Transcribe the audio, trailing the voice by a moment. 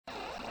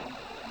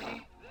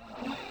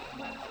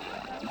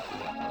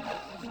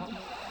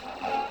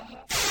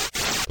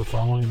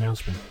following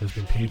announcement has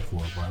been paid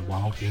for by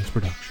Wild Games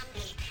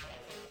Productions.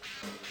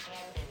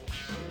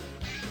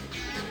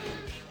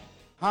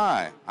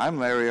 Hi, I'm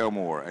Larry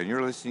Elmore, and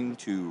you're listening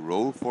to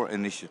Roll for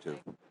Initiative.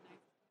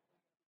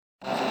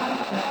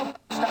 My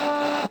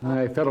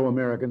fellow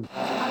Americans.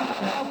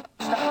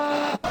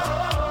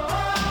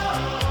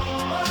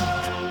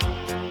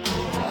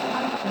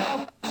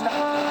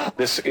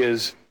 This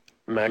is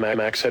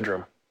Max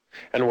Headroom,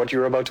 and what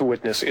you're about to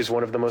witness is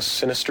one of the most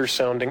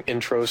sinister-sounding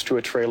intros to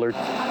a trailer.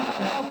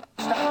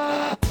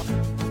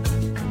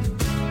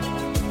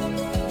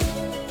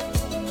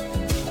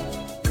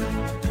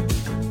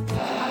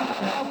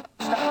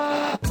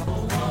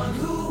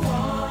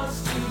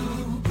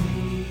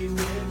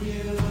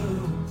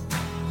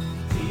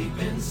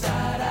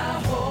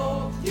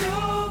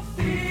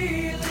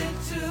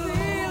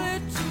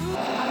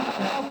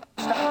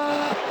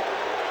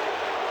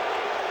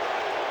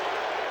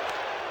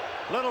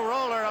 Little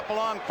roller up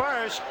along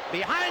first,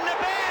 behind the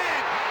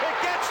bag, it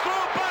gets through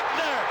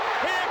Buckner,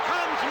 here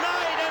comes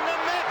Knight, and the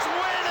Mets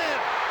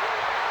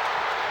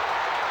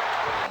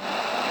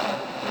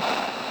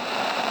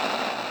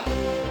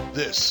win it!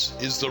 This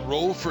is the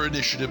Roll for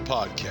Initiative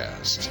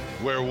podcast,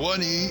 where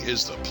 1E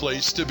is the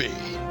place to be.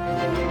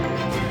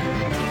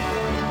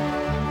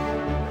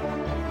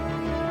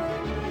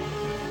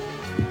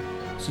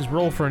 This is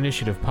Roll for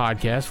Initiative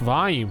podcast,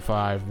 volume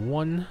 5,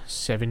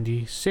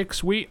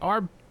 176. We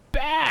are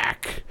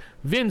back!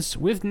 Vince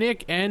with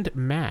Nick and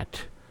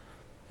Matt.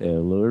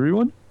 Hello,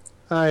 everyone.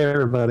 Hi,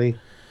 everybody.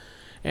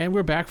 And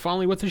we're back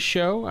finally with the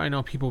show. I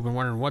know people have been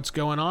wondering what's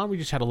going on. We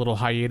just had a little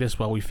hiatus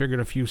while we figured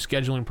a few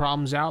scheduling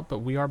problems out, but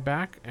we are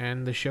back,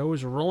 and the show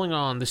is rolling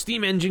on. The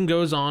steam engine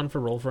goes on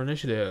for Roll for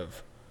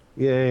Initiative.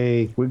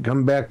 Yay. We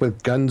come back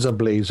with guns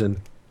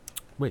a-blazing.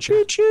 Wait,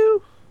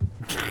 Choo-choo.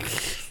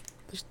 there's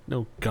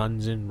no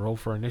guns in Roll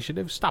for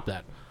Initiative. Stop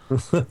that.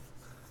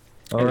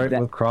 All right,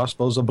 with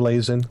crossbows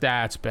a-blazing.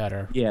 That's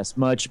better. Yes,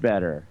 much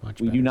better.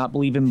 Much we better. do not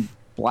believe in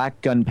black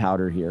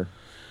gunpowder here.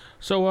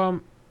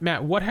 So,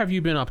 Matt, what have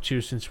you been up to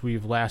since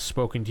we've last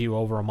spoken to you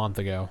over a month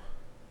ago?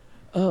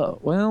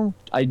 Well,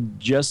 I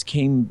just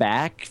came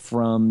back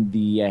from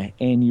the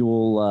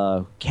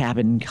annual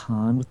cabin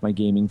con with my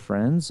gaming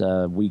friends,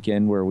 a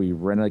weekend where we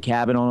rented a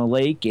cabin on a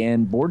lake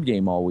and board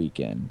game all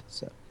weekend.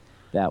 So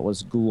that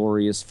was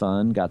glorious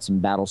fun. Got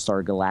some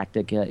Battlestar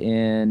Galactica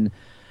in.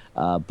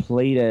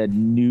 Played a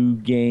new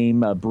game,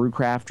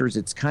 Brewcrafters.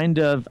 It's kind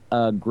of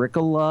a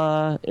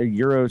Agricola, a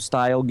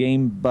Euro-style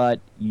game,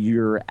 but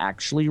you're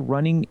actually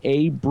running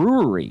a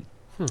brewery.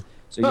 So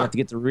you have to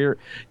get the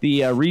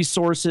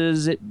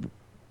resources.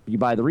 You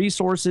buy the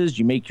resources,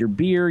 you make your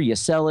beer, you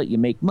sell it, you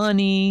make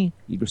money,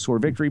 you score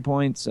victory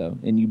points,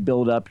 and you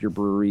build up your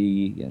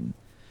brewery. And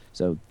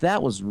so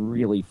that was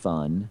really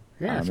fun.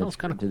 Yeah, it sounds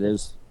kind of to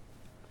those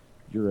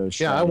Euro.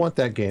 Yeah, I want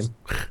that game.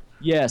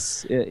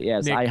 Yes,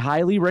 yes, Nick, I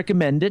highly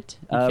recommend it.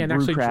 You can't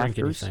actually drink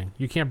Brewcrafters. anything.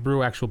 You can't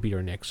brew actual beer,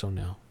 Nick, so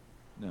no.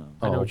 No,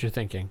 I know what you're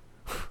thinking.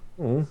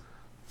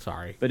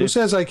 Sorry. but Who if,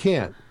 says I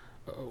can't?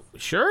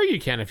 Sure,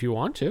 you can if you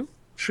want to.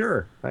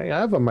 Sure. I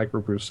have a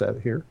microbrew set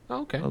here.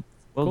 Okay. well,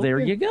 Cool. there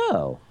you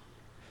go.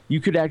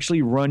 You could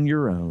actually run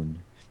your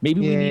own.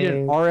 Maybe we need an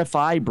Yay.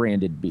 RFI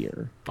branded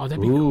beer. Oh,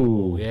 that'd be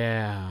cool.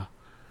 Yeah.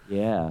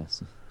 Yeah,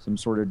 some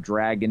sort of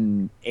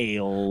dragon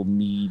ale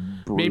mead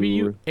brew. Maybe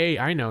you... Hey,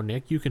 I know,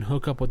 Nick. You can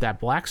hook up with that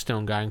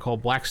Blackstone guy and call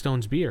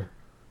Blackstone's Beer.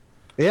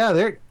 Yeah,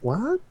 there.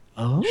 What?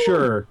 Oh.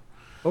 Sure.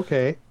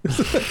 Okay.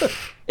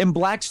 And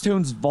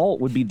Blackstone's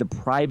Vault would be the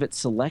private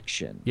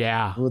selection.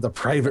 Yeah. With a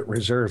private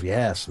reserve,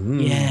 yes.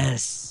 Mm.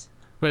 Yes.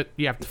 But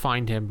you have to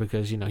find him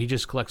because, he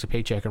just collects a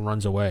paycheck and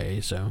runs away,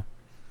 so...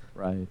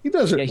 Right. He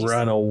doesn't Yeah, he's-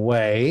 run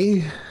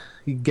away.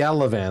 He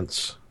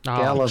gallivants. Oh,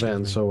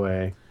 Gallivants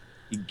away.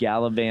 He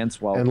gallivants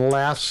while... And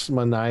laughs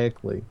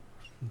maniacally.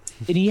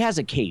 And he has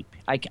a cape.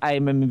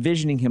 I'm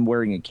envisioning him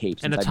wearing a cape.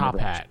 And a since I've top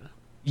never hat.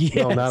 Yes.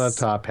 No, not a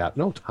top hat.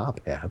 No top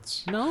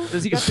hats. No?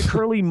 Does he got the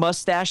curly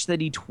mustache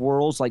that he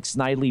twirls like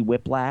Snidely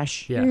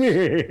Whiplash?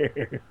 Yeah.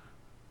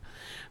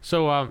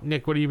 So,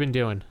 Nick, what have you been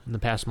doing in the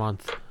past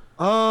month?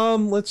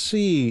 Let's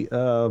see.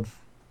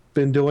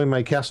 Been doing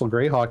my Castle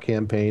Greyhawk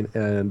campaign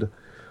and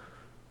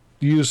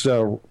used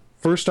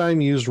first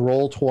time used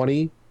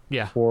Roll20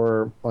 Yeah.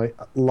 I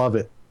love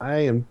it. I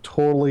am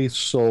totally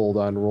sold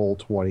on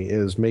Roll20. It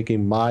is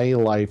making my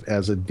life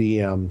as a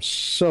DM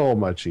so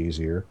much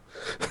easier.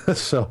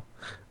 So,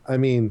 I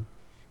mean,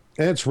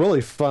 and it's really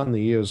fun to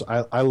use.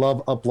 I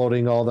love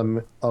uploading all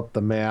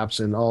the maps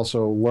and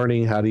also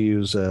learning how to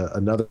use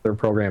another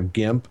program,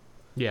 GIMP.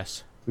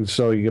 Yes.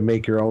 So you can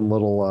make your own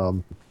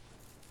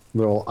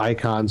little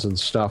icons and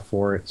stuff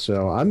for it.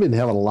 So I've been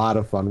having a lot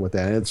of fun with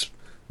that. It's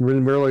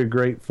been really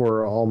great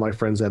for all my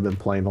friends that have been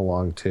playing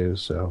along too.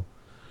 So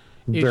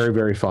very,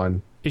 very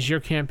fun. Is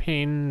your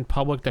campaign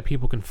public that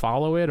people can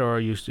follow it, or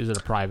is it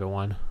a private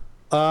one?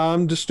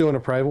 I'm just doing a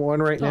private one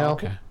right now.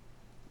 Okay.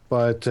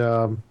 But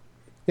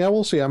yeah,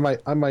 we'll see. I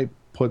might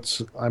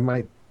put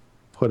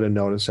a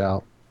notice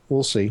out.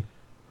 We'll see.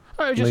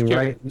 Just I mean,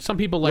 curious. right- Some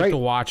people like right- to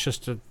watch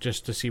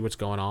just to see what's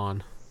going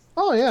on.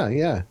 Oh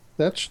yeah.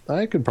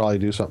 I could probably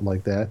do something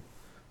like that.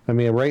 I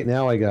mean, right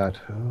now I got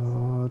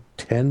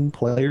 10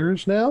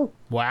 players now,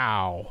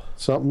 Wow.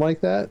 something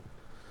like that.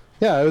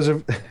 Yeah, it was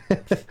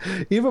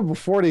even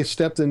before they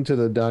stepped into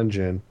the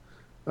dungeon.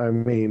 I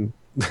mean,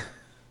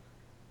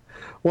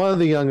 one of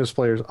the youngest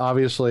players,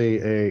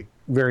 obviously a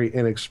very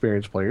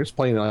inexperienced player, is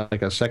playing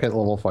like a second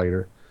level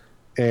fighter,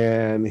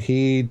 and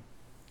he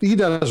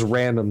does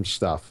random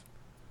stuff.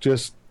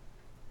 Just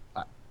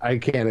I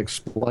can't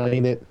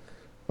explain it,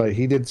 but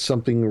he did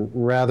something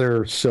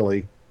rather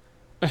silly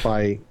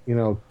by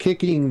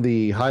kicking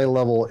the high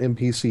level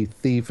NPC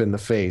thief in the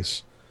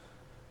face.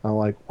 I'm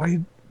like,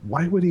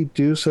 why would he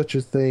do such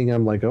a thing?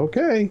 I'm like,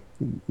 okay,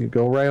 you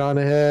go right on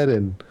ahead.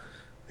 And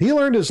he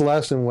learned his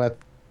lesson with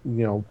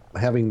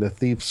having the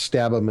thief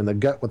stab him in the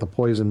gut with a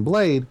poison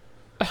blade.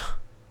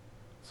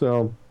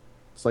 So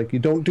it's like, you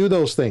don't do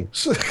those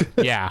things.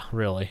 Yeah,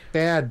 really.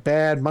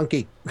 Bad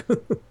monkey.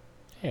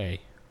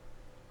 Hey.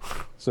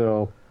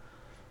 So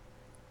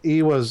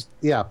he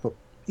but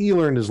he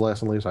learned his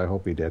lesson. At least I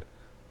hope he did.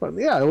 But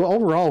yeah,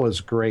 overall it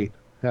was great.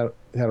 Had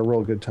a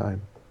real good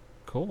time.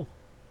 Cool.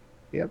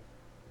 Yep.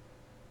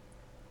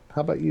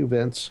 How about you,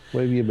 Vince?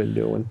 What have you been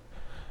doing?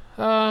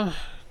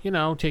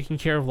 Taking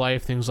care of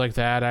life, things like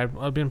that.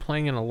 I've been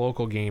playing in a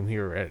local game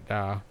here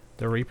at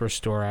the Reaper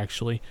store,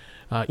 actually.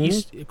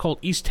 Called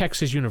East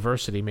Texas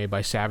University, made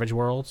by Savage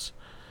Worlds.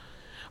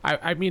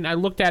 I mean, I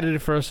looked at it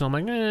at first and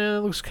I'm like, it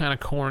looks kind of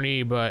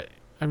corny, but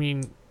I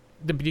mean,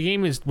 the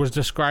game was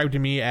described to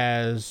me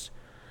as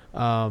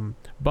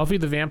Buffy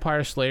the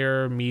Vampire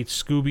Slayer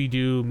meets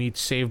Scooby-Doo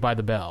meets Saved by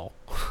the Bell.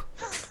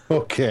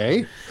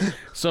 Okay.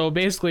 So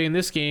basically, in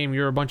this game,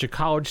 you're a bunch of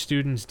college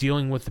students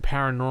dealing with the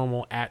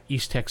paranormal at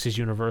East Texas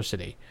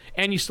University.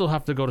 And you still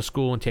have to go to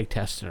school and take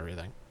tests and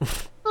everything.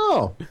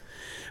 Oh.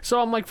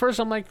 So first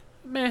I'm like,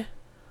 meh,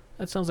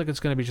 that sounds like it's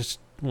going to be just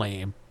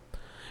lame.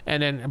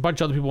 And then a bunch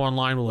of other people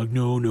online were like,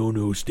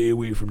 no, stay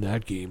away from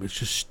that game. It's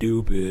just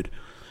stupid.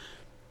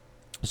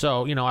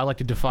 So, I like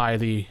to defy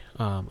the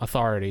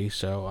authority.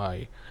 So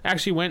I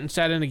actually went and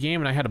sat in the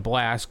game, and I had a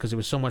blast because it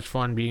was so much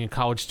fun being a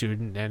college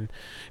student and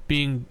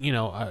being,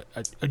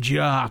 a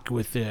jock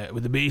with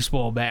a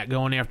baseball bat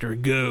going after a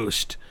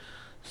ghost.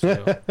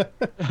 So,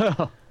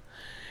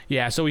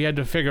 yeah, so we had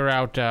to figure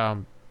out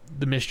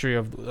the mystery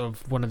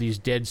of one of these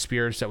dead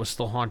spirits that was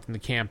still haunting the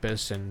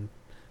campus, and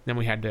then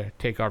we had to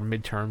take our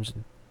midterms,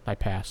 and I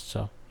passed,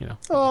 so,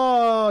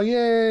 Oh,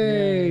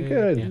 yay,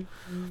 good. Yeah.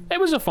 It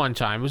was a fun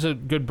time. It was a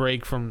good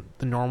break from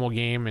the normal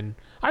game, and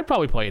I'd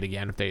probably play it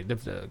again if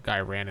the guy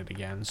ran it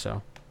again,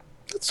 so.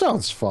 That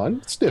sounds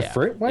fun. It's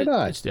different. Yeah, Why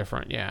not? It's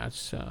different, yeah.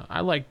 It's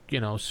I like,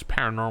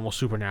 paranormal,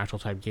 supernatural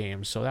type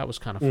games, so that was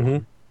kind of fun.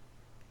 Mm-hmm.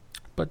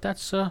 But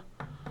that's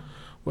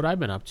what I've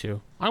been up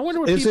to. I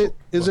wonder what Is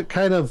it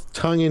kind of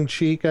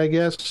tongue-in-cheek, I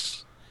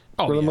guess,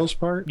 for the most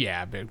part?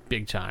 Yeah,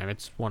 big time.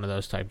 It's one of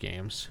those type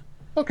games.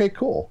 Okay,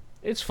 cool.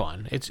 It's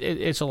fun.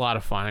 It's a lot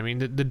of fun. I mean,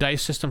 the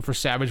dice system for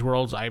Savage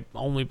Worlds, I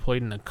only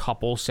played in a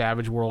couple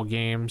Savage World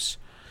games,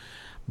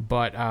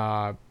 but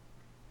I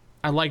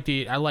like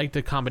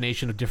the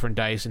combination of different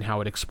dice and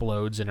how it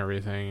explodes and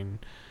everything,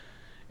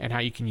 and how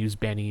you can use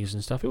bennies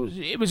and stuff.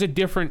 It was a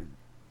different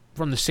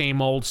from the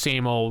same old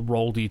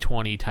roll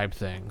d20 type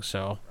thing.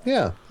 So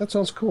yeah, that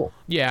sounds cool.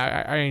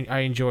 Yeah, I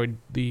enjoyed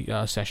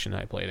the session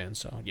I played in.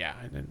 So yeah,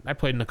 and I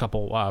played in a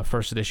couple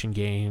first edition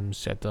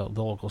games at the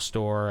local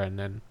store, and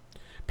then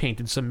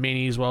painted some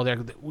minis while there.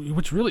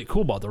 What's really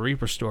cool about the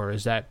Reaper store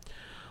is that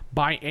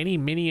buy any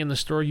mini in the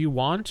store you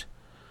want,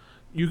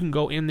 you can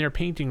go in their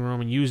painting room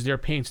and use their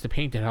paints to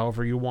paint it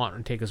however you want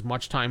and take as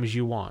much time as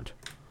you want.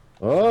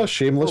 Oh,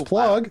 shameless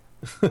plug.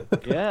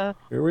 Yeah.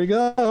 Here we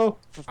go.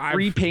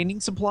 Free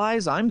painting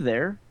supplies, I'm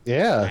there.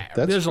 Yeah,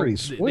 that's pretty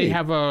sweet. They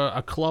have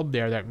a club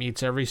there that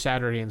meets every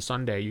Saturday and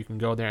Sunday. You can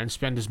go there and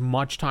spend as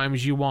much time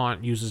as you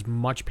want, use as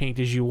much paint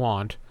as you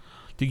want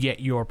to get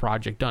your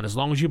project done. As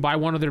long as you buy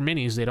one of their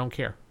minis, they don't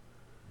care.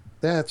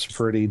 That's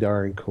pretty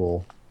darn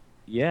cool.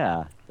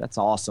 Yeah, that's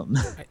awesome.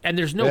 And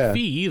there's no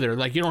fee either.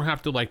 Like, you don't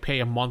have to pay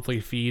a monthly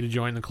fee to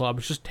join the club.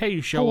 It's just, hey,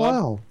 you show up.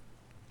 Wow.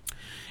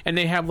 And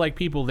they have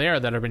people there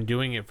that have been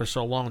doing it for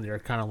so long. They're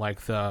kind of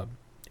like the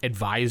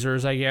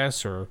advisors, I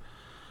guess, or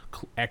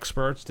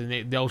experts.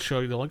 And they'll show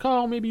you. They're like,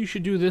 oh, maybe you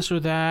should do this or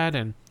that.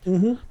 And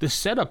the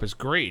setup is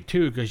great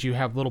too, because you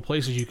have little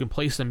places you can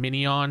place the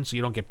mini on, so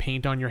you don't get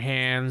paint on your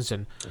hands,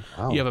 and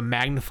you have a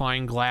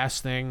magnifying glass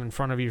thing in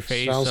front of your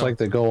face. Sounds like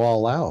they go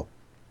all out.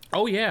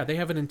 Oh yeah, they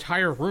have an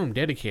entire room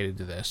dedicated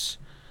to this.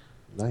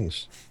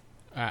 Nice.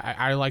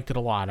 I liked it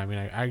a lot. I mean,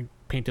 I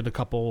painted a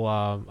couple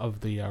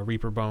of the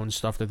Reaper Bones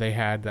stuff that they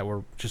had that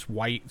were just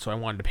white, so I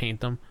wanted to paint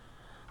them.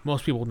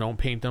 Most people don't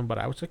paint them, but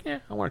I was like,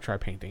 I want to try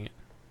painting it.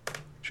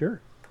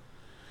 Sure.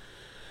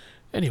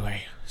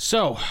 Anyway,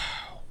 so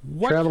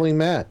Traveling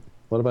Matt,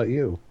 what about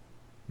you?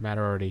 Matt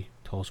already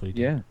told us what he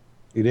did. Yeah.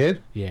 You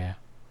did? Yeah.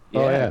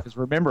 Oh, yeah. Because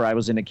remember, I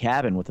was in a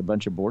cabin with a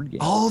bunch of board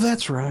games. Oh,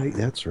 that's right.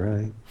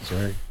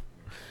 Sorry.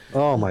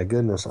 Oh, my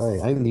goodness.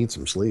 I need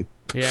some sleep.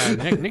 Yeah,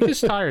 Nick is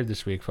tired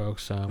this week,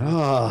 folks.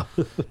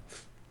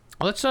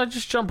 Let's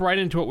just jump right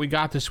into what we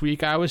got this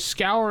week. I was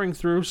scouring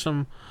through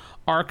some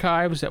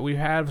archives that we've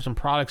had, some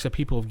products that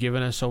people have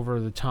given us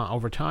over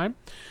time,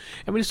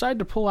 and we decided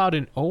to pull out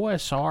an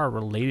OSR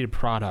related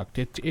product.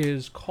 It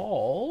is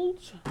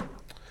called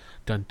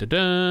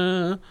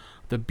the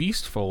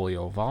Beast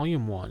Folio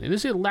Volume 1. It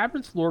is a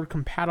Labyrinth Lord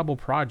compatible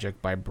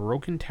project by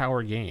Broken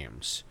Tower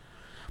Games,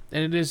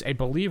 and it is, I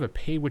believe, a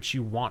pay what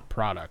you want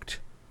product.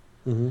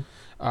 Mm-hmm.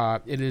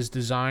 It is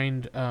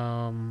designed,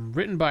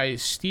 written by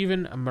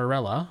Steven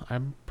Marella.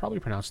 I'm probably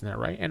pronouncing that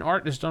right. And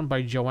art is done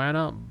by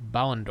Joanna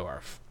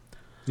Ballendorf.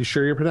 You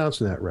sure you're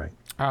pronouncing that right?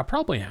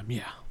 Probably am,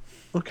 yeah.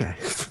 Okay.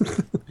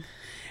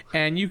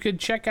 And you could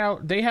check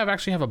out, they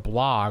actually have a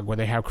blog where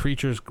they have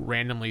creatures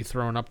randomly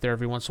thrown up there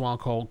every once in a while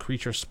called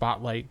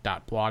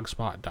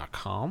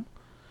creaturespotlight.blogspot.com.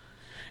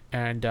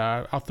 And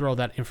I'll throw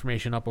that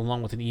information up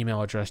along with an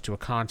email address to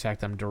contact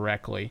them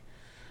directly.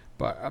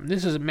 But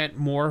this is meant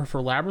more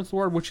for Labyrinth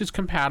Lord, which is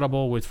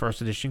compatible with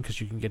first edition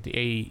because you can get the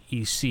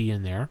AEC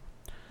in there.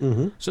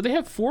 Mm-hmm. So they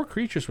have 4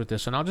 creatures with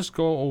this, and I'll just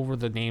go over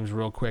the names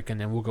real quick,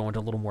 and then we'll go into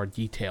a little more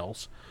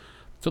details.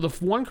 So the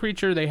one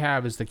creature they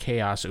have is the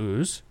Chaos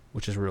Ooze,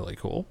 which is really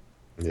cool.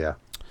 Yeah.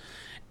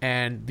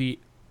 And the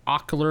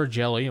Ocular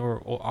Jelly,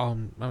 or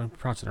I'm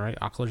pronouncing it right,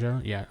 Ocular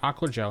Jelly? Yeah,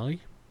 Ocular Jelly.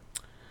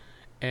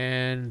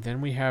 And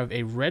then we have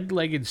a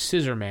red-legged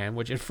Scissor Man,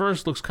 which at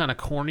first looks kind of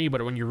corny,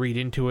 but when you read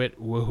into it,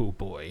 whoa,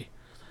 boy.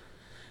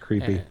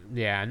 Creepy.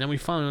 And then we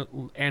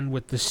end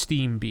with the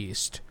Steam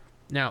Beast.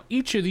 Now,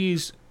 each of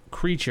these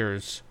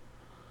creatures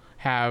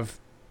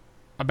have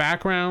a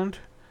background,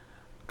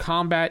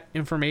 combat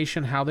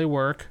information, how they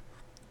work,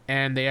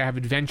 and they have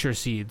adventure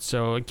seeds.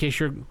 So in case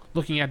you're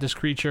looking at this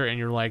creature and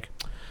you're like,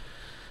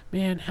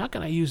 man, how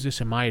can I use this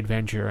in my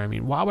adventure? I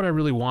mean, why would I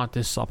really want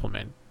this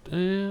supplement?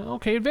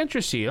 Okay,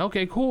 adventure seed.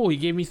 Okay, cool. He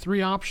gave me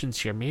 3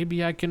 options here.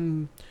 Maybe I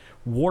can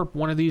warp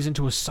one of these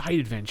into a side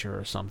adventure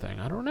or something.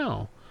 I don't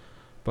know.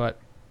 But,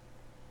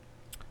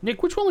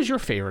 Nick, which one was your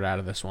favorite out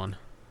of this one?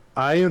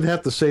 I would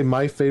have to say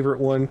my favorite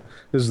one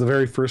is the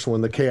very first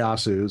one, the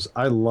Chaos Ooze.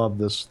 I love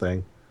this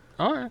thing.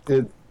 All right,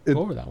 cool. Go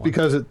over that one.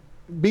 Because it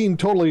being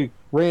totally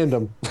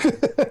random,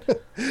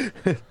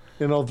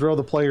 and I'll throw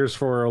the players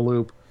for a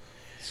loop.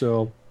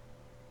 So,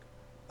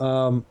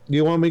 do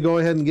you want me to go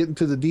ahead and get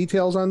into the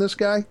details on this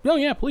guy? Oh,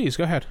 yeah, please.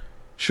 Go ahead.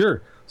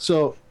 Sure.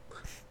 So,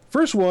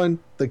 first one,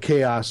 the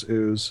Chaos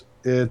Ooze.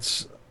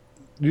 It's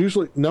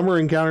usually, number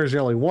of encounters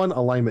generally 1,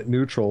 alignment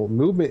neutral.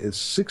 Movement is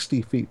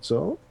 60 feet,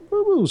 so it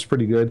moves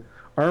pretty good.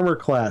 Armor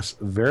class,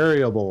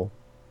 variable.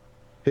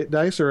 Hit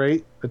dice are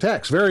 8.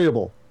 Attacks,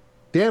 variable.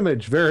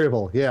 Damage,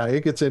 variable. Yeah,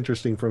 it gets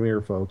interesting from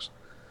here, folks.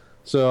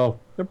 So,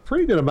 a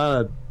pretty good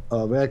amount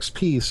of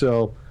XP.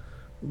 So,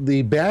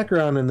 the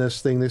background in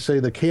this thing, they say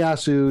the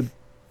Chaos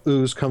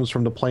Ooze comes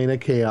from the plane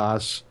of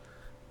chaos,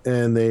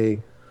 and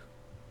they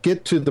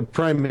get to the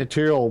prime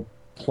material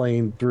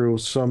plane through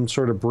some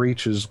sort of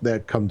breaches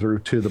that come through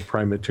to the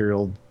prime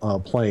material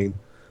plane.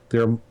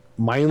 They're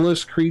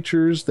mindless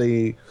creatures.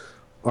 They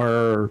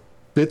are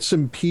bits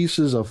and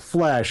pieces of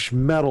flesh,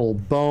 metal,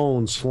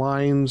 bone,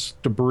 slimes,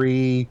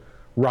 debris,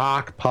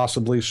 rock,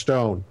 possibly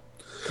stone.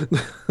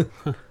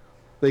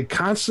 They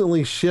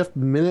constantly shift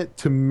minute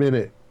to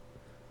minute,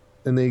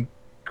 and they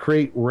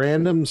create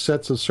random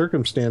sets of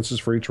circumstances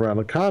for each round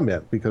of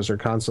combat because they're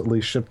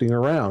constantly shifting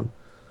around.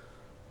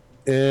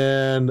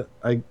 And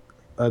a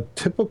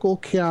typical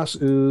Chaos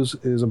Ooze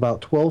is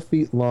about 12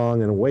 feet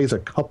long and weighs a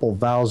couple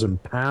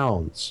thousand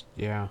pounds.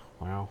 Yeah,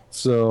 wow.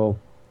 So,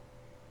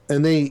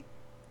 and they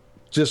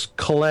just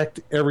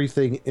collect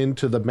everything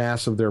into the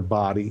mass of their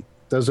body.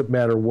 Doesn't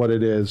matter what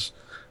it is.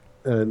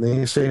 And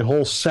they say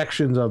whole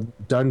sections of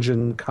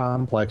dungeon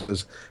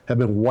complexes have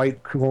been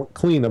wiped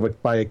clean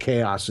by a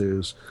Chaos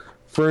Ooze.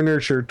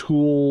 Furniture,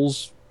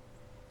 tools,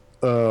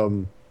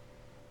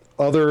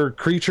 other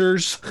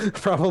creatures,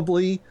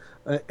 probably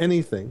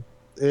anything.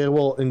 It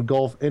will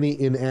engulf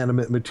any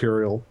inanimate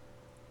material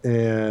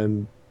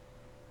and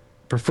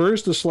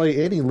prefers to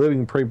slay any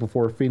living prey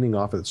before feeding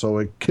off it. So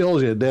it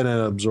kills you, then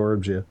it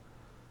absorbs you.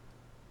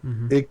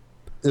 Mm-hmm.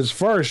 As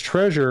far as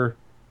treasure,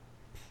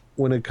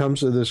 when it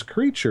comes to this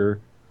creature,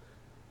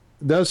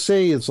 it does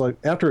say it's like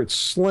after it's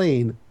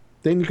slain,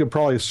 then you could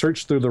probably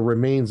search through the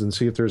remains and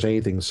see if there's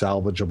anything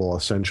salvageable,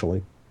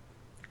 essentially.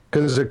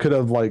 Because it could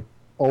have, like,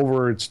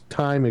 over its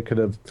time, it could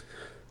have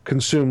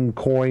consumed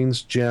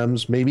coins,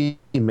 gems, maybe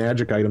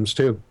magic items,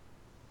 too.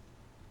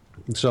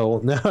 So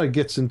now it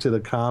gets into the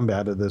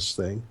combat of this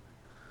thing.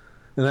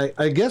 And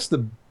I guess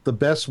the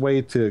best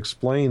way to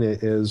explain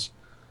it is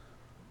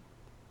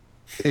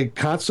it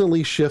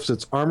constantly shifts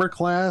its armor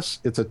class,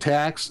 its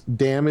attacks,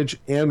 damage,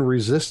 and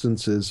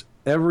resistances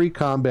every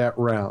combat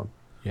round.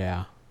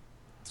 Yeah.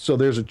 So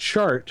there's a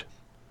chart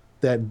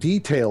that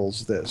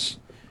details this.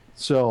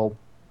 So,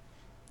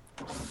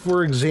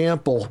 for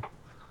example,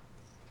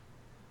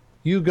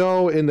 you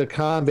go into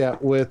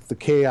combat with the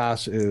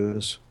Chaos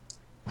Ooze,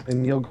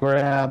 and you'll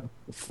grab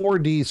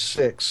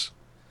 4d6.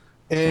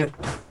 And it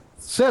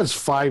says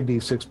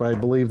 5d6, but I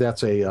believe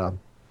that's a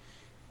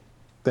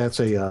that's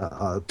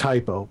a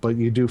typo, but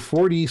you do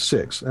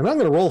 4d6. And I'm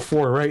going to roll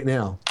 4 right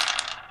now.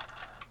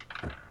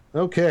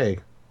 Okay.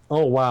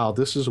 Oh, wow,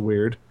 this is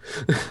weird.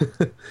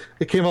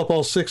 It came up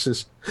all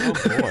 6s. Oh,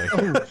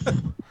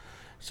 boy.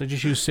 So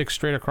just use 6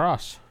 straight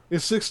across.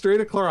 It's 6 straight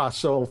across.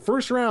 So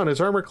first round,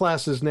 his armor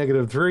class is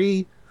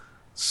 -3.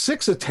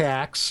 6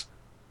 attacks,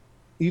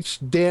 each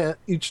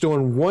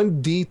doing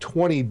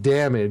 1d20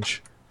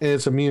 damage, and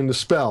it's immune to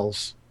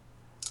spells.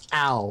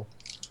 Ow.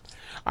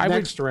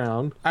 Next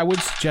round. I would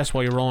suggest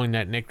while you're rolling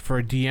that, Nick, for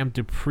a DM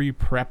to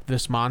pre-prep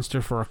this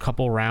monster for a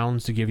couple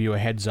rounds to give you a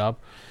heads up.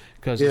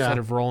 Because instead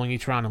of rolling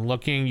each round and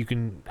looking, you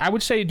can... I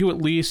would say do at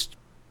least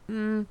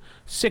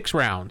 6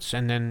 rounds,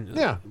 and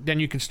then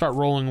you can start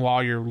rolling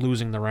while you're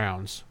losing the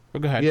rounds.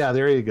 But go ahead. Yeah,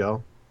 there you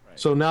go. Right.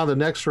 So now the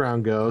next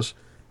round goes,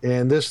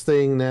 and this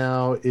thing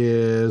now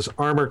is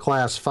armor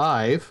class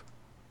 5.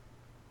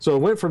 So it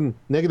went from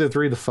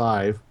 -3 to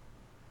 5.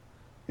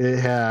 It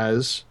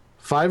has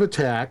 5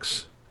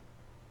 attacks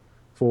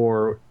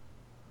for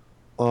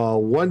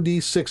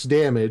 1d6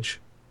 damage,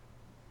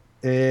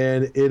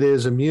 and it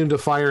is immune to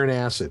fire and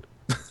acid.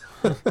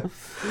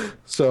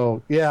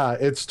 So, yeah,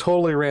 it's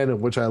totally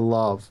random, which I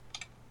love.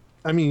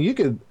 I mean, you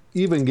could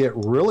even get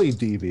really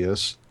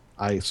devious,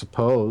 I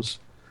suppose,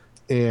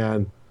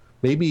 and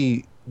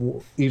maybe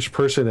each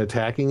person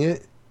attacking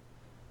it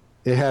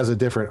has a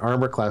different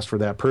armor class for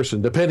that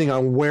person, depending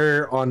on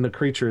where on the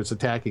creature it's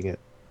attacking it.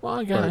 Well,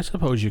 again, I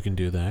suppose you can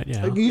do that,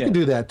 yeah. You can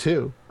do that,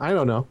 too. I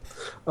don't know.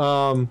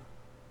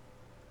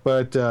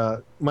 But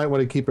might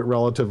want to keep it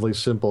relatively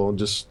simple and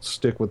just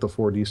stick with the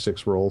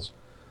 4d6 rolls.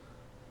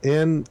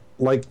 And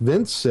like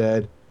Vince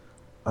said,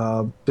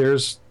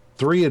 there's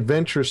 3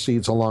 adventure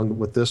seeds along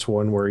with this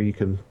one where you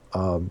can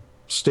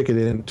stick it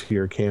into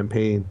your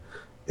campaign.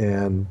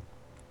 And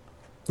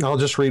I'll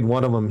just read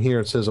one of them here.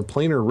 It says, a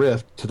planar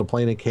rift to the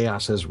plane of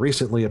chaos has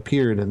recently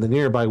appeared in the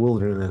nearby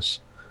wilderness.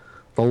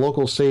 The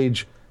local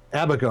sage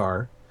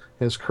Abagar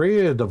has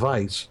created a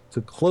device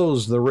to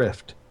close the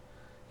rift.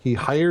 He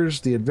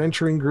hires the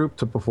adventuring group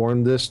to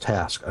perform this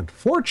task.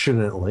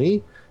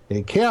 Unfortunately,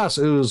 a chaos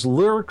ooze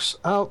lurks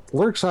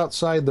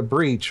outside the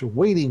breach,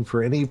 waiting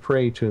for any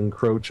prey to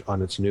encroach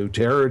on its new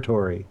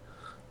territory.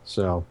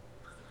 So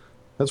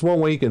that's one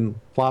way you can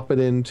plop it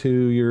into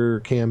your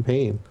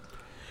campaign.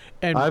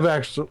 And I've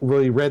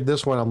actually read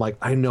this one. I'm like,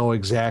 I know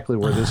exactly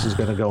where this is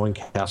going to go in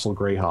Castle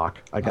Greyhawk.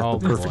 I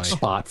got the perfect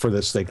spot for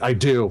this thing. I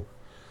do.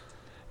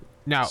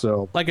 Now,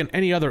 like in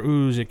any other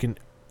ooze, it can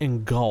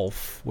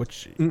engulf,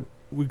 which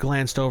we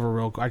glanced over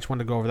real quick. I just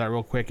wanted to go over that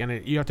real quick.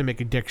 And you have to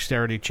make a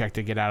dexterity check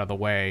to get out of the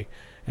way.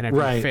 And if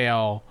you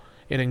fail,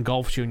 it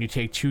engulfs you and you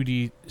take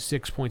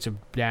 2d6 points of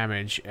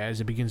damage as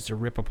it begins to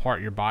rip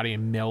apart your body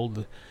and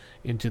meld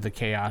into the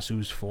chaos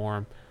ooze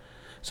form.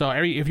 So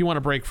if you want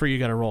to break free, you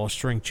got to roll a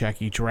strength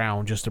check each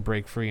round just to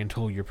break free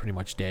until you're pretty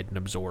much dead and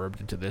absorbed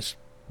into this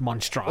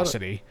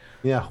monstrosity.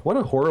 What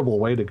a horrible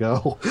way to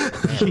go.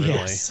 Really.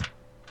 Yes.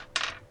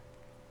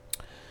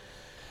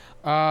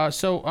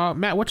 So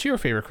Matt, what's your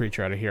favorite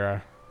creature out of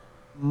here?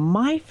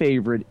 My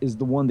favorite is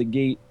the one that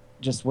gave,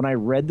 just when I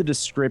read the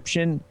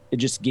description, it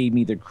just gave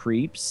me the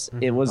creeps.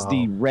 Mm-hmm. It was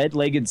the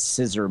red-legged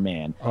scissor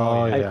man.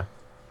 Oh, yeah.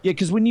 Yeah,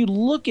 because when you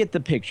look at the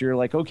picture, you're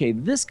like, okay,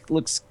 this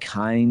looks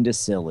kind of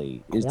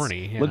silly.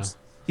 Corny, yeah.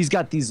 He's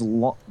got these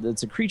long...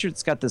 It's a creature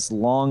that's got this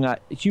long,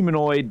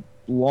 humanoid,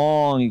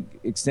 long,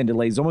 extended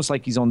legs, almost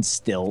like he's on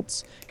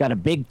stilts. Got a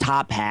big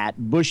top hat,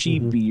 bushy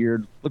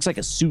beard, looks like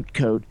a suit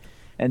coat.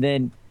 And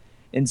then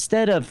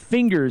instead of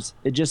fingers,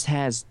 it just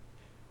has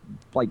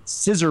like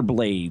scissor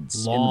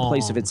blades in the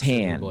place of its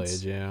hands.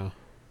 Blades, yeah.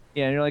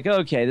 Yeah, and you're like,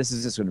 okay, this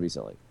is just going to be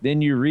silly.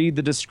 Then you read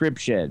the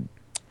description.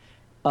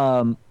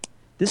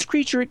 This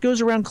creature, it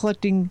goes around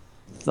collecting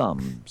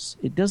thumbs.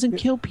 It doesn't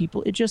kill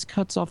people. It just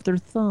cuts off their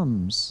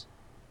thumbs.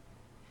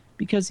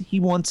 Because he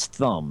wants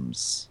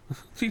thumbs.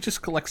 He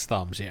just collects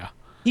thumbs, yeah.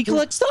 He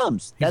collects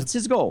thumbs. That's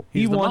his goal.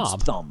 He wants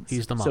thumbs.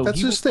 He's the mob. So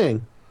that's his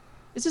thing.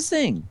 It's his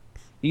thing.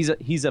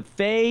 He's a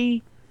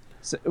fae,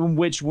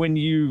 which when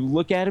you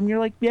look at him, you're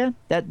like, yeah,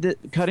 that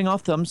cutting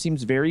off thumbs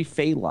seems very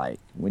fae-like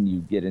when you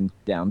get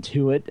down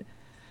to it.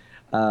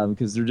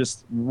 Because they're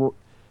just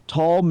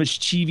tall,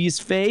 mischievous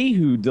fae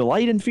who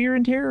delight in fear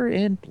and terror,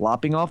 and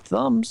lopping off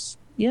thumbs.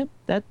 Yeah,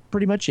 that's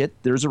pretty much it.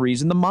 There's a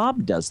reason the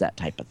mob does that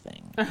type of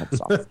thing. Cuts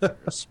off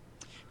thumbs.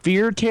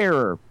 Fear,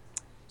 terror.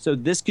 So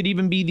this could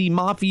even be the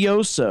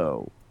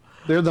mafioso.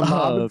 They're the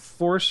mob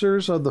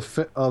enforcers of the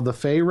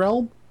Fae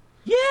realm?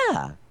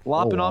 Yeah.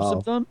 Lopping off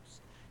some thumbs.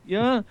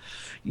 Yeah.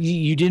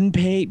 You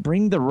didn't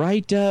bring the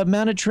right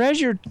amount of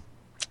treasure.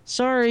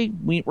 Sorry,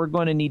 we're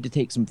going to need to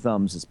take some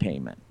thumbs as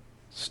payment.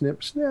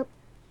 Snip, snip.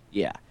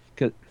 Yeah.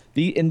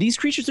 And these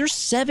creatures, they're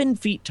 7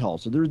 feet tall.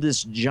 So they're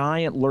this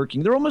giant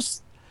lurking. They're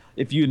almost,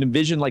 if you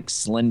envision like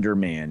Slender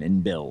Man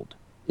in build.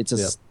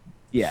 It's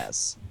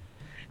yes.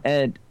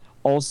 And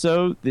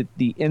also,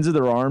 the ends of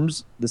their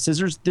arms, the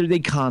scissors, they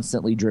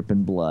constantly drip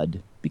in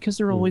blood because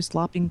they're always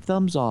lopping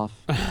thumbs off.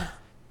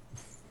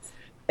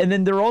 And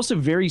then they're also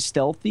very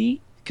stealthy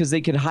because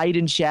they can hide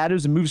in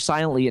shadows and move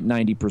silently at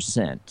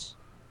 90%.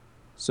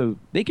 So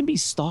they can be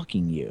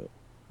stalking you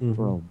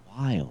for a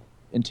while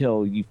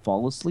until you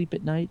fall asleep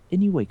at night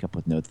and you wake up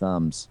with no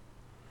thumbs.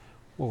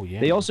 Oh, yeah.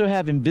 They also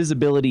have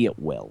invisibility at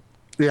will.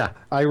 Yeah,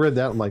 I read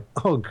that. I'm like,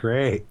 oh,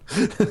 great.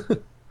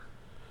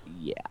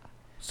 Yeah.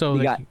 So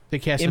We got they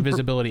cast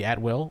invisibility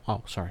at will?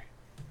 Oh, sorry.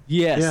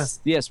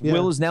 Yes. Yeah. Yes. Yeah.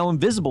 Will is now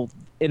invisible.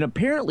 And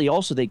apparently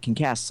also they can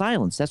cast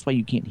silence. That's why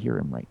you can't hear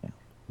him right now.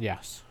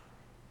 Yes.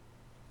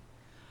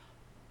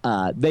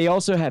 They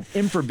also have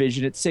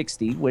infravision at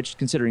 60, which,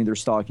 considering they're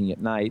stalking at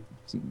night,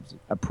 seems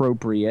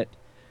appropriate.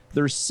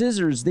 Their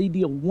scissors, they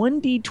deal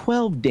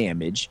 1d12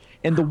 damage,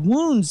 and the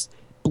wounds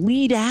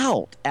bleed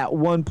out at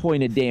 1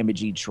 point of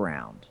damage each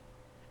round.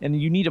 And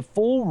you need a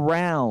full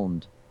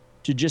round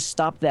to just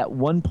stop that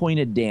 1 point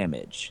of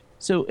damage.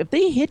 So if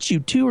they hit you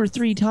 2 or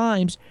 3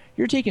 times,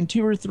 you're taking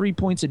 2 or 3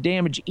 points of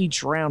damage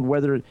each round,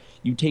 whether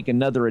you take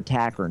another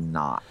attack or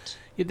not.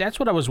 Yeah, that's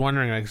what I was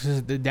wondering. Like,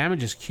 the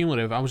damage is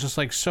cumulative. I was just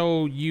like,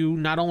 so you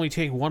not only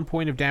take 1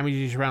 point of damage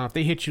each round, if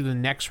they hit you the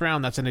next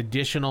round, that's an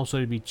additional, so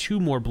it'd be 2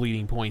 more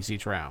bleeding points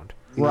each round.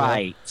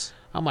 Right.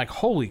 I'm like,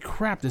 holy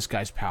crap, this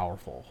guy's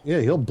powerful.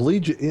 Yeah, he'll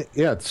bleed you.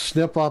 Yeah,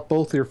 snip off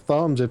both your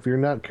thumbs. If you're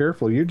not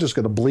careful, you're just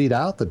going to bleed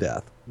out to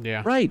death.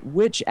 Yeah. Right,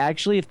 which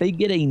actually, if they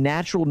get a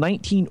natural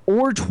 19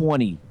 or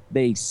 20,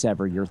 they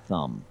sever your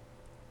thumb.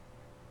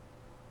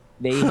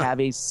 They have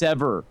a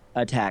sever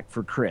attack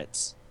for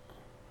crits.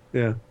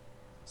 Yeah.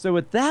 So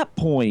at that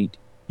point,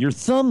 you're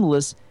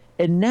thumbless,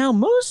 and now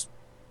most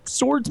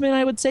swordsmen,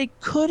 I would say,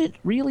 couldn't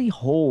really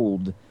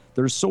hold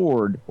their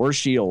sword or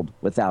shield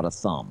without a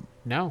thumb.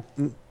 No.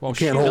 Well,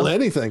 Can't hold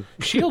anything.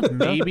 Shield,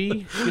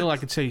 maybe. Shield, I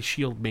could say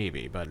shield,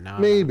 maybe, but no.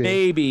 Maybe.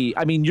 Maybe.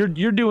 I mean, you're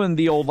doing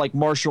the old like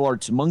martial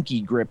arts monkey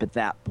grip at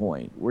that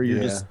point, where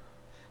you're just.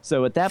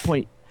 So at that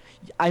point,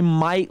 I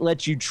might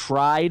let you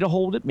try to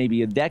hold it,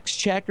 maybe a dex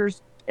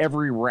checkers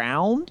every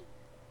round,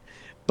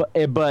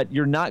 but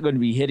you're not going to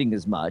be hitting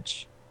as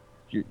much.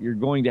 You're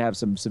going to have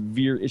some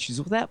severe issues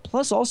with that.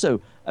 Plus,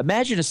 also,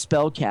 imagine a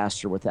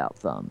spellcaster without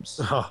thumbs.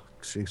 Oh,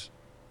 jeez.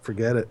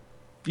 Forget it.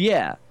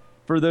 Yeah,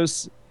 for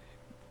those.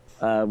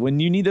 When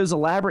you need those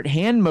elaborate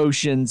hand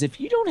motions, if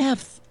you don't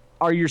have,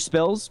 are your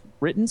spells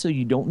written so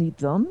you don't need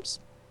thumbs?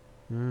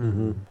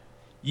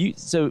 Mm-hmm.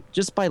 So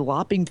just by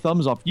lopping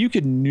thumbs off, you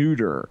could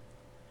neuter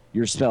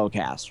your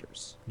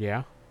spellcasters.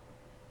 Yeah.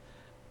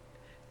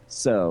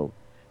 So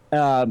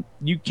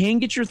you can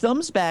get your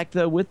thumbs back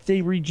though with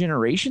the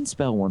regeneration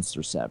spell once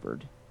they're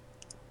severed.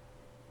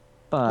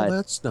 But Well,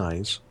 that's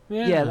nice.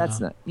 yeah, that's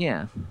not.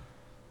 Yeah.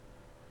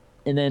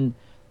 And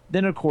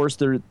then of course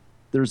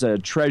there's a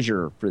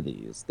treasure for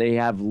these. They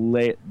have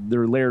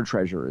their lair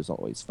treasure is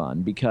always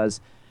fun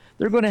because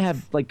they're going to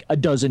have like a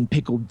dozen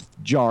pickled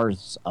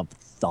jars of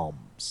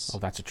thumbs. Oh,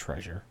 that's a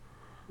treasure.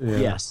 Yeah.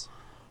 Yes.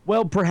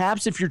 Well,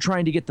 perhaps if you're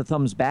trying to get the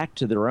thumbs back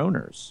to their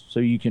owners, so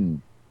you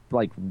can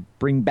like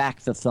bring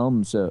back the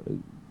thumbs so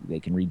they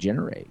can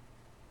regenerate.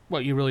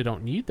 Well, you really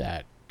don't need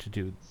that to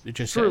do. It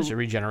just True. says a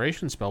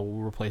regeneration spell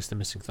will replace the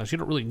missing thumbs. You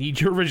don't really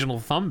need your original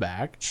thumb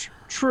back.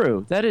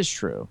 True, that is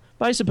true.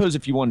 But I suppose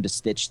if you wanted to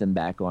stitch them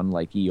back on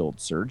like ye old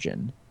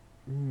surgeon.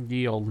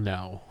 The old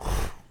no.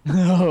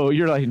 No,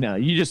 you're like, no,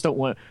 you just don't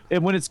want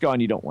and when it's gone,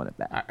 you don't want it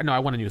back. No, I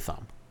want a new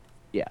thumb.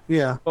 Yeah.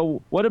 Yeah.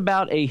 But what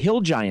about a hill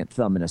giant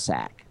thumb in a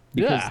sack?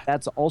 Because Yeah.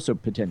 that's also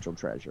potential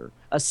treasure.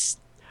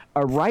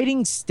 A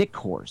riding stick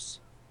horse.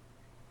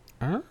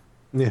 Huh?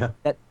 Yeah.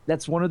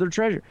 That's one of their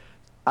treasure.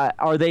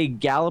 Are they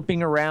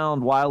galloping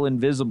around while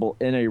invisible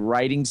in a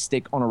riding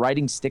stick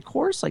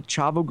horse like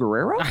Chavo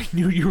Guerrero? I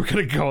knew you were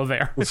going to go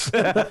there. Was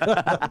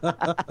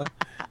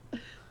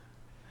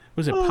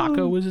it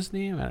Paco was his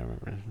name? I don't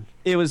remember.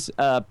 It was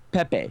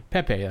Pepe.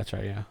 Pepe, that's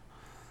right, yeah.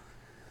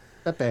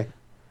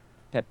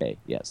 Pepe,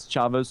 yes.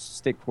 Chavo's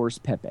stick horse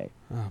Pepe.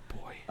 Oh,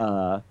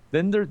 boy.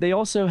 Then they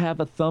also have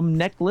a thumb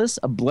necklace,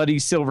 a bloody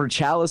silver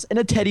chalice, and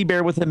a teddy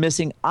bear with a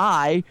missing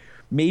eye.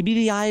 Maybe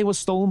the eye was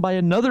stolen by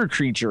another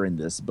creature in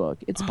this book.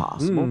 It's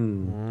possible.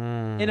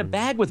 In a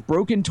bag with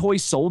broken toy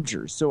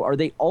soldiers. So are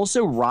they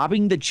also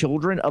robbing the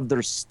children of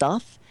their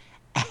stuff?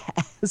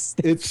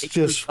 It's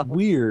just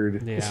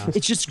weird. Yeah.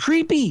 It's just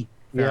creepy.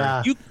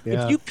 Yeah.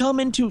 If you come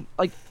into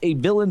like a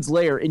villain's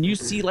lair and you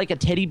see like a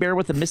teddy bear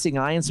with a missing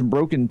eye and some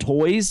broken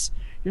toys,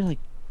 you're like,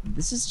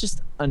 this is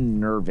just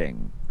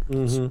unnerving.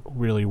 It's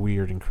really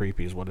weird and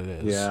creepy is what it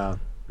is. Yeah.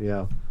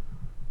 Yeah.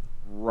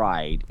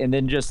 Right. And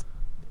then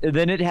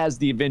it has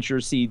the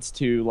adventure seeds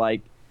too,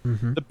 like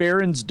the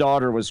Baron's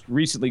daughter was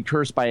recently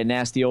cursed by a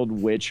nasty old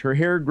witch. Her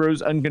hair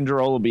grows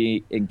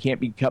uncontrollably and can't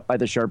be cut by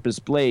the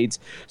sharpest blades.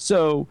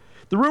 So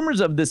the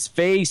rumors of this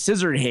fey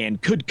scissored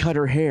hand could cut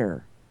her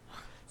hair.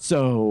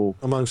 So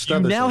Amongst you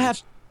other now things.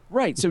 have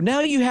right. So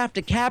now you have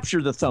to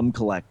capture the thumb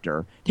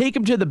collector, take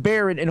him to the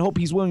Baron, and hope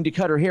he's willing to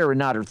cut her hair and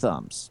not her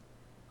thumbs.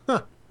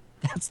 Huh.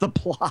 That's the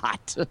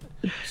plot.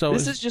 So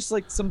This is just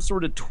like some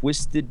sort of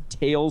twisted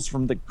Tales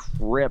from the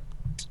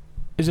Crypt.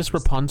 Is this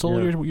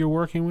Rapunzel you're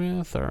working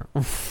with, or?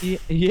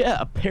 Yeah,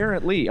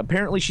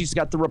 apparently she's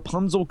got the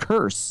Rapunzel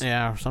curse.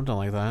 Yeah, something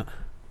like that.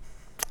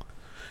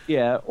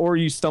 Yeah, or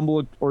you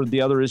stumble, or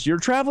the other is you're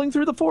traveling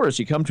through the forest.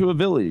 You come to a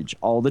village.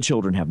 All the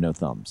children have no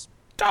thumbs.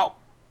 Oh,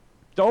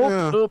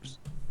 Yeah. Oops.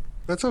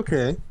 That's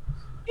okay.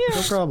 Yeah.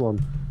 No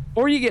problem.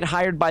 Or you get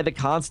hired by the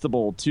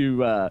constable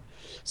to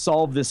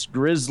solve this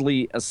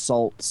grisly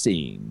assault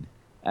scene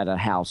at a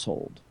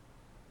household.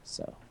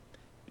 So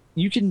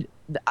you can,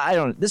 I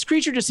don't know. This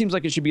creature just seems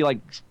like it should be like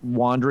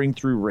wandering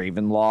through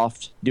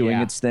Ravenloft, doing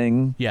Yeah. its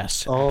thing.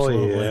 yes. Oh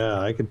absolutely. yeah,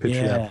 I can picture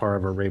Yeah. that part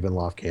of a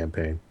Ravenloft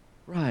campaign.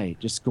 Right,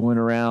 just going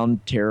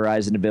around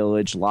terrorizing a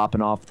village,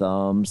 lopping off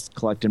thumbs,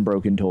 collecting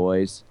broken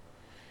toys.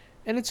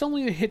 And it's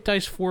only a hit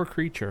dice 4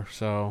 creature,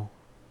 so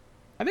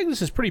I think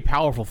this is pretty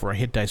powerful for a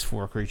hit dice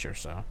 4 creature.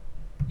 So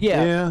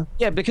Yeah,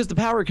 because the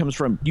power comes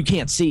from you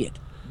can't see it.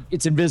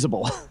 It's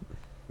invisible.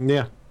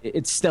 Yeah.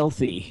 It's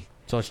stealthy.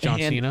 so it's John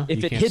And Cena.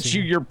 if it can't hits see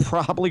you, him. you're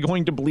probably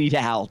going to bleed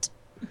out.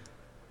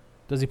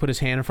 Does he put his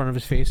hand in front of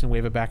his face and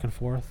wave it back and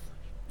forth?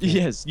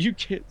 Yes, you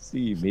can't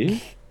see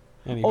me.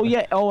 Anyway. Oh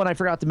yeah. Oh, and I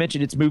forgot to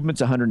mention its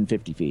movement's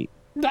 150 feet.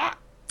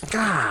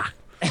 Ah!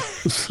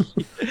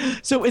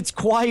 So it's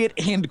quiet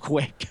and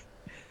quick,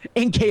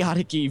 and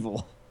chaotic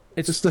evil.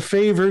 It's the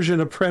Fey version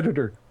of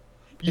Predator.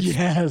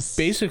 Yes.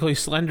 Basically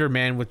Slender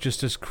Man with just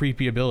this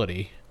creepy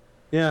ability.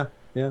 Yeah.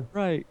 Yeah.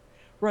 Right.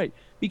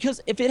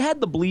 Because if it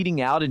had the bleeding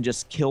out and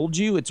just killed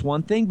you, it's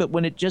one thing. But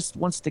when it just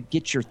wants to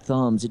get your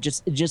thumbs, it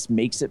just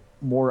makes it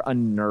more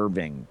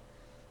unnerving.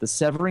 The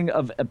severing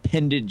of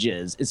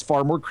appendages is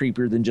far more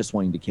creepier than just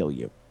wanting to kill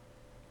you.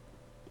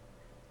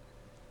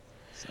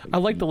 I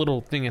like the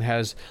little thing it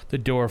has. The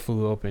door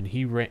flew open.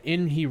 He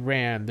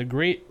ran. The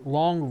great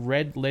long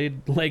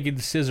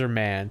red-legged scissor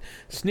man.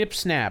 Snip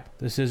snap,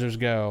 the scissors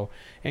go.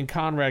 And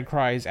Conrad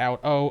cries out,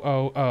 "Oh,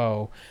 oh,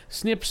 oh!"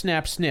 Snip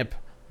snap snip.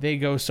 They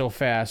go so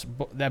fast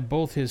that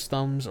both his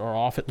thumbs are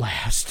off at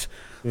last.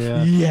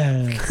 Yeah.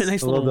 Yes.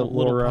 Nice I love little that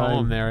little poem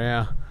rhyme. there,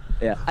 yeah.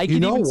 Yeah. I You can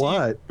know even see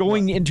what?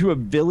 going into a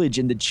village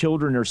and the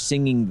children are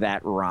singing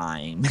that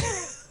rhyme.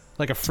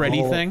 Like a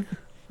Freddy Oh. thing.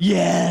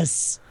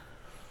 Yes.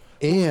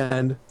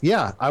 And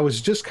yeah, I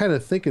was just kind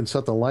of thinking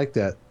something like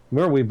that.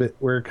 Remember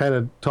we're kind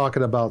of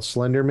talking about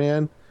Slender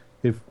Man.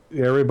 If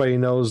everybody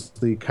knows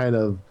the kind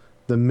of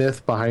the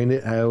myth behind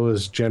it, how it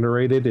was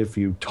generated. If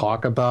you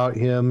talk about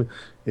him,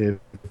 if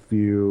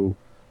you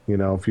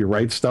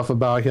write stuff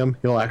about him,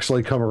 he'll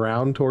actually come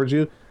around towards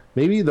you.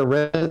 Maybe the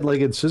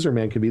red-legged scissor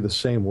man could be the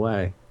same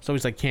way. So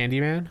he's like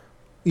Candyman.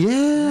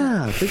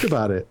 Yeah, think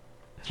about it.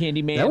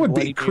 Candyman. That would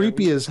be Bloody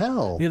creepy Mary. as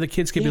hell. Yeah, the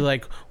kids could be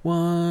like,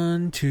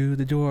 1, 2,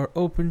 the door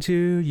open to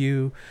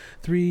you.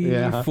 3,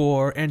 Yeah.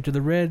 4, enter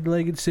the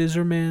red-legged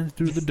scissor man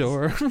through the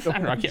door. I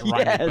don't know, I can't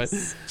rhyme it, but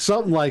Yes.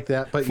 Something like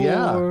that. But 4,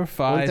 yeah, wouldn't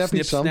 5, that be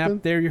snip, snap, something?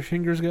 there your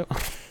fingers go.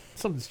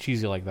 Something's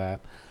cheesy like that.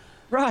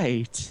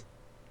 Right.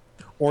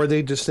 Or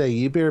they just say,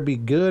 "You better be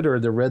good, or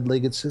the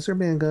red-legged scissor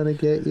man gonna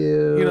get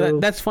you." You know,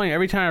 that's funny.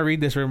 Every time I read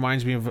this, it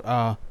reminds me of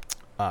a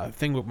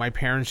thing what my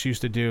parents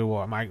used to do,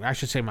 or I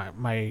should say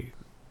my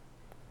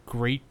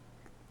great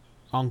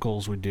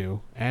uncles would do,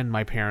 and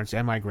my parents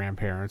and my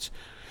grandparents.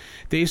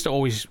 They used to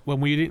always, when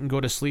we didn't go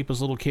to sleep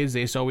as little kids,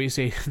 they used to always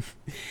say,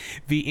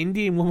 the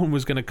Indian woman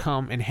was going to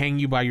come and hang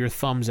you by your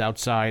thumbs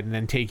outside and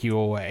then take you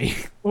away.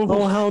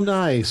 Oh, how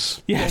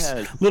nice! Yes.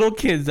 Yes. Little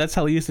kids, that's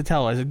how they used to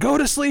tell us. Go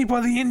to sleep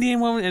while the Indian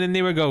woman, and then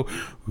they would go,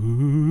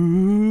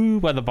 ooh,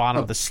 by the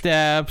bottom of the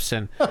steps.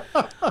 And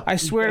I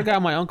swear to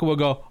God, my uncle would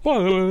go,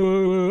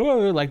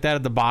 "Whoa," like that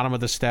at the bottom of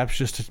the steps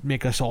just to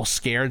make us all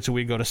scared so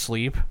we'd go to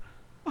sleep.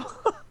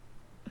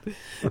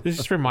 This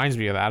just reminds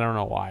me of that. I don't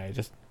know why. I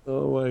just,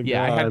 Oh my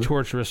yeah, god! I had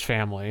torturous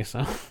family,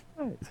 so.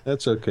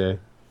 That's okay.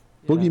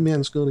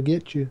 Boogeyman's gonna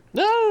get you.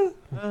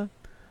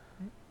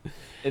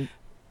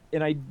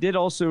 And I did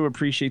also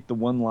appreciate the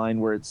one line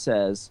where it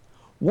says,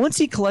 once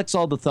he collects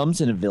all the thumbs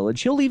in a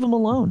village, he'll leave them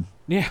alone.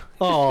 Yeah.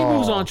 Oh. He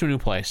moves on to a new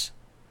place.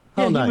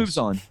 How Yeah, nice. he moves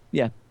on.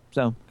 Yeah.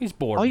 So He's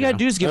bored. all you gotta now.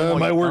 do is give him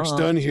My work's thumb.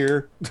 done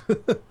here.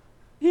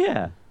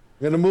 Yeah.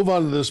 I'm gonna move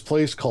on to this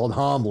place called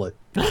Hamlet.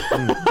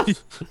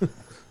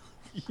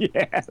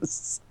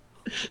 Yes.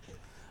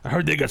 I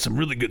heard they got some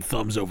really good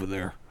thumbs over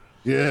there.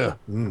 Yeah,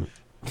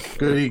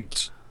 good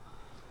eats.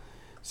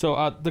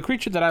 So the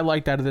creature that I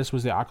liked out of this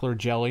was the ocular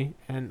jelly,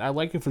 and I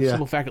like it for the Yeah.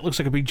 simple fact it looks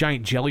like a big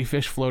giant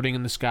jellyfish floating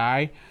in the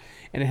sky,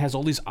 and it has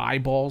all these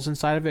eyeballs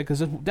inside of it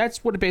because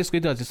that's what it basically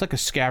does. It's like a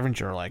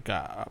scavenger, like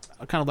kind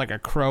of like a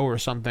crow or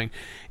something.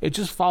 It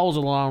just follows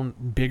along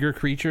bigger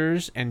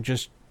creatures and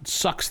just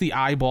sucks the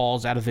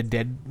eyeballs out of the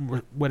dead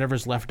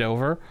whatever's left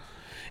over,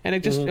 and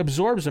it just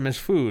absorbs them as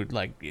food.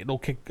 Like it'll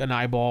kick an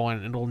eyeball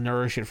and it'll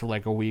nourish it for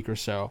like a week or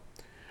so.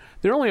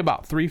 They're only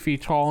about 3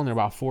 feet tall and they're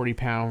about 40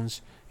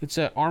 pounds. It's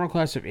an armor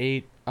class of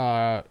 8,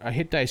 a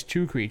hit dice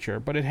 2 creature,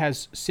 but it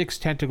has 6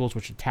 tentacles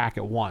which attack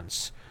at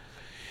once.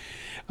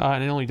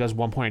 And it only does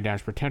 1 point of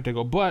damage per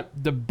tentacle. But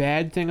the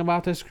bad thing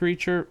about this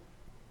creature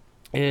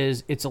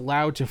is it's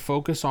allowed to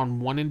focus on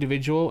one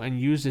individual and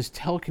use his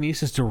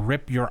telekinesis to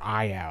rip your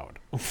eye out.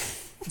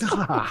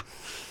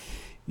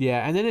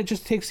 Yeah, and then it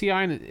just takes the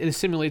eye and it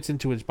assimilates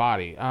into its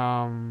body.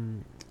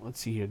 Let's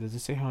see here. Does it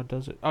say how it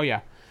does it? Oh,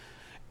 yeah.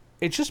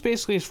 It's just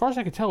basically, as far as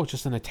I can tell, it's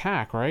just an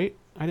attack, right?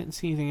 I didn't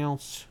see anything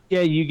else.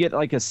 Yeah, you get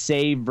like a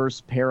save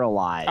versus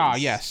paralyze. Ah,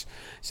 yes.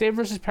 Save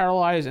versus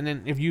paralyze, and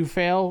then if you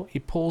fail, he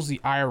pulls the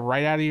eye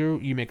right out of you.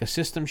 You make a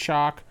system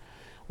shock,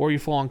 or you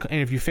fall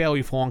and if you fail,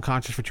 you fall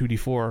unconscious for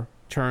 2d4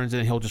 turns,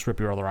 and he'll just rip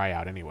your other eye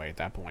out anyway at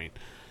that point.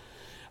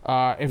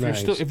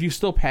 If you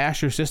still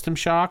pass your system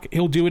shock,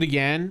 he'll do it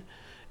again,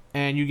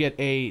 and you get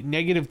a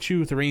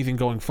 -2 through anything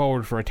going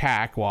forward for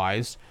attack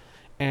wise.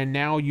 And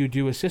now you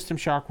do a system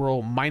shock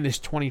roll minus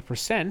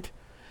 20%.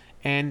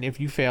 And if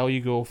you fail, you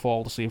go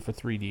fall to sleep for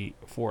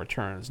 3d4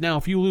 turns. Now,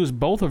 if you lose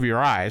both of your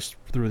eyes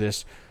through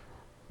this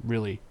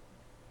really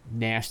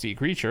nasty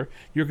creature,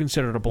 you're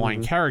considered a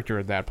blind character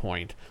at that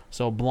point.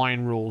 So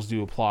blind rules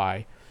do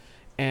apply.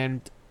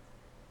 And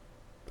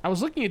I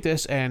was looking at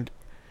this, and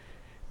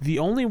the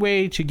only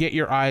way to get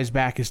your eyes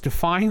back is to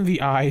find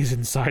the eyes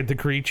inside the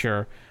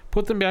creature,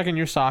 put them back in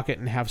your socket,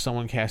 and have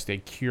someone cast a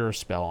cure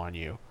spell on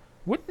you.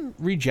 Wouldn't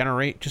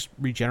regenerate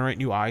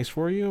new eyes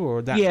for you,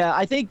 or that? Yeah,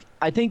 I think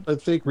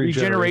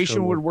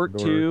regeneration would work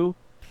too.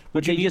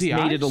 But they just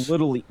made it a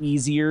little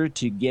easier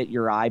to get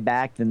your eye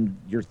back than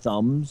your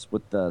thumbs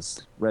with the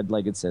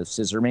red-legged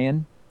scissor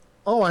man.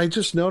 Oh, I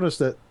just noticed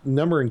that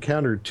number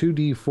encountered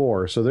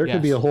 2d4, so there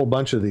could be a whole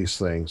bunch of these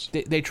things.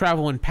 They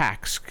travel in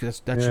packs.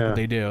 That's what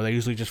they do. They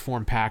usually just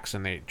form packs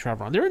and they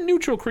travel around. They're a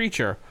neutral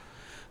creature,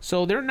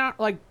 so they're not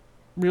like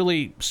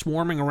really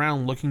swarming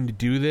around looking to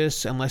do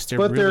this unless they're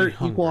really hungry. But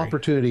they're equal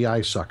opportunity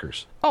eye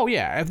suckers. Oh,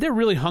 yeah. If they're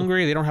really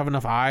hungry, they don't have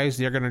enough eyes,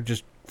 they're going to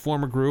just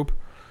form a group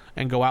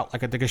and go out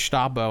like at the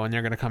Gestapo, and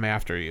they're going to come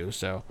after you.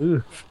 So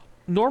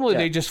normally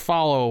they just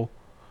follow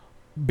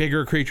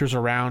bigger creatures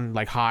around,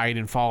 like hide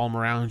and follow them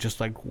around,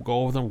 just like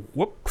go over them,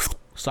 whoop,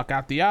 suck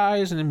out the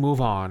eyes, and then move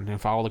on and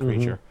follow the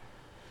creature.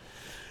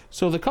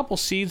 So the couple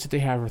seeds that they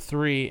have are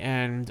 3,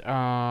 and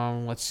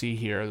let's see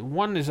here.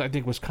 One is, I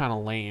think, was kind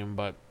of lame,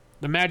 but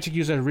the magic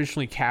user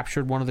originally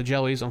captured one of the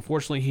jellies.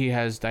 Unfortunately, he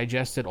has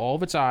digested all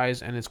of its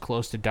eyes and is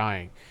close to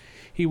dying.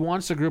 He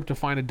wants the group to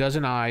find a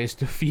dozen eyes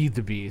to feed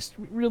the beast.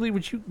 Really,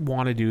 would you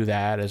want to do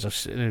that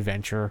as an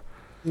adventurer?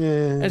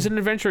 Yeah. As an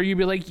adventurer, you'd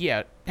be like,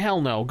 yeah, hell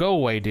no, go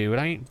away, dude.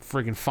 I ain't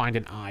friggin'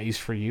 finding eyes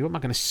for you. I'm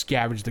not going to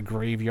scavenge the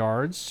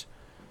graveyards.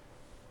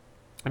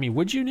 I mean,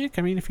 would you, Nick?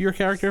 I mean, if you're a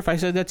character, if I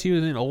said that to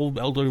you, an old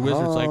elderly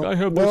wizard's like, I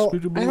have this.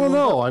 I don't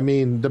know. I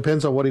mean,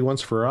 depends on what he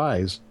wants for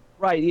eyes.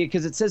 Right, yeah,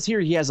 because it says here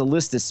he has a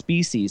list of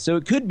species. So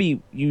it could be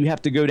you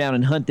have to go down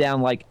and hunt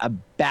down like a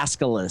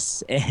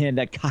basilisk and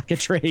a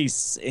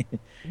cockatrice,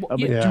 a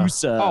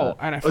medusa. Oh,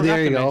 and I forgot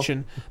to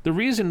mention, the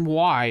reason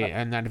why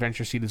an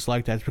adventure seed is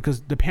like that is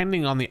because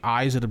depending on the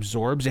eyes it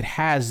absorbs, it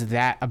has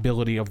that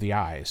ability of the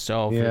eyes.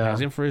 So if it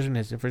has infravision,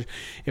 if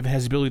it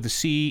has ability to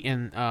see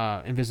and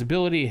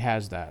invisibility, it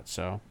has that.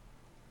 So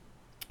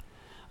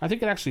I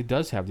think it actually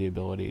does have the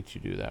ability to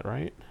do that,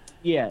 right?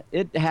 Yeah,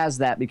 it has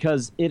that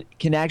because it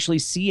can actually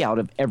see out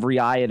of every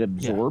eye it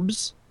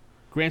absorbs.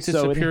 Yeah. Granted,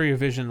 superior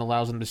vision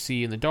allows them to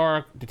see in the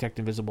dark, detect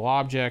invisible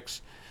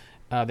objects.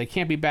 They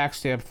can't be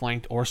backstabbed,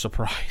 flanked, or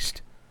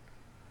surprised.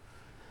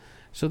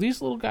 So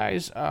these little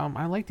guys,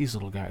 I like these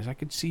little guys. I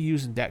could see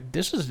using that.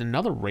 This is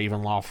another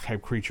Ravenloft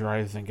type creature,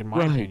 I think, in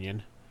my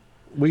opinion.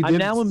 We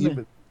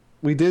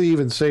did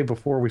even say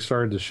before we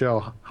started the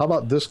show, how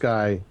about this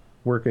guy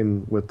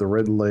working with the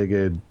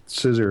red-legged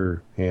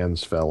scissor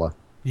hands fella?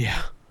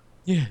 Yeah.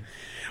 Yeah,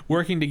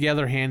 working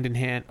together hand in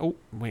hand. Oh,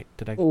 wait,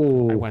 I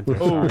went there.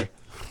 Sorry.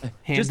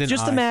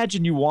 Just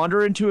imagine you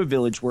wander into a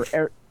village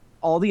where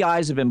all the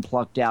eyes have been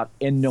plucked out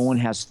and no one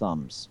has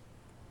thumbs.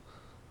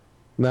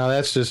 Now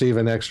that's just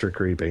even extra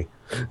creepy.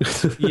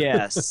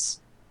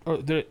 Yes.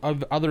 The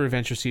other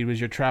adventure seed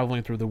was you're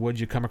traveling through the woods,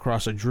 you come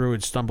across a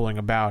druid stumbling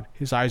about.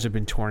 His eyes have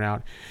been torn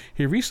out.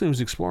 He recently was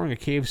exploring a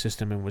cave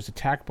system and was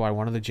attacked by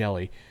one of the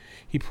jelly.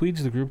 He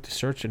pleads the group to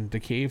search in the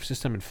cave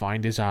system and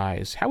find his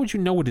eyes. How would you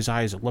know what his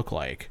eyes look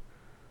like?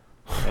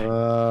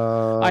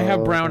 I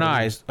have brown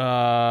eyes.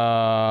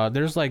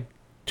 There's like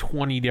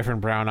 20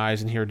 different brown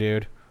eyes in here,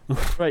 dude.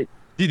 Right.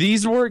 Do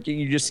these work? And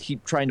you just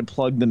keep trying to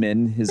plug them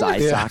in his eye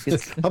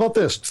sockets? How about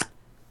this?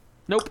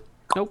 Nope.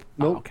 Oh,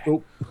 okay.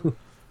 Nope.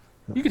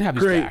 You can have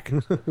his back.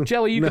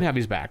 Jelly, you can have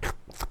his back.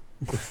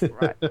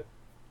 Right.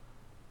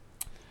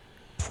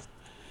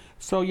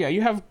 So yeah,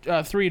 you have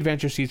 3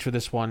 adventure seeds for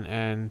this one,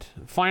 and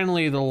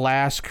finally the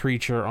last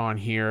creature on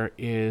here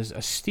is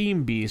a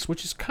steam beast,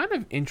 which is kind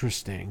of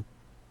interesting.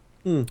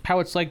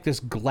 How it's like this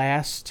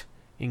glassed,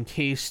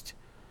 encased,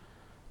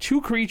 2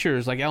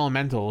 creatures like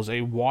elementals,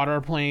 a water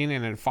plane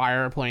and a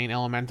fire plane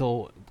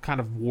elemental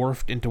kind of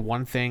morphed into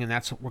one thing, and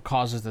that's what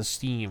causes the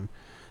steam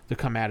to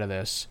come out of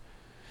this.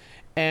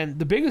 And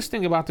the biggest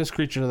thing about this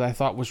creature that I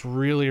thought was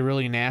really,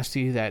 really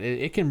nasty, that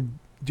it can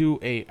do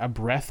a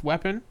breath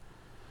weapon.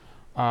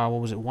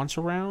 What was it, once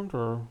a round,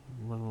 or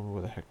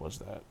where the heck was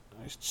that?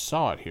 I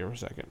saw it here for a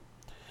second.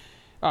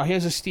 He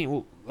has a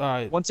steam.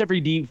 Once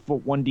every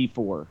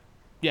 1d4.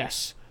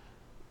 Yes.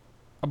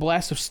 A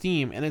blast of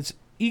steam, and it's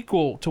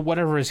equal to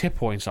whatever his hit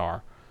points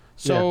are.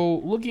 So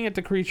looking at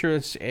the creature,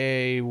 it's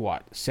a,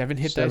 7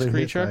 hit dice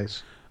creature?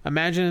 Dice.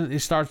 Imagine it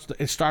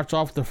starts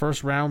off the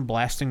first round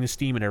blasting the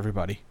steam at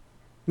everybody.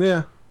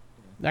 Yeah.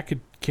 that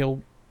could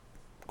kill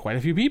quite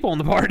a few people in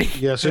the party.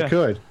 Yes, it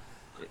could.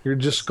 You're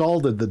just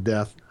scalded to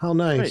death. How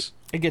nice. Right.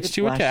 It gets It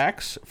 2 flash-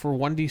 attacks for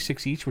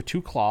 1d6 each with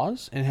 2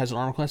 claws, and it has an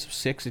armor class of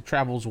 6. It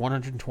travels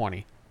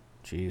 120.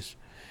 Jeez.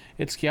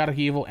 Its chaotic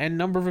evil and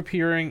number of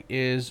appearing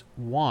is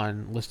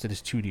 1, listed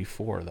as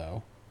 2d4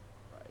 though.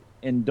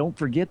 And don't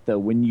forget though,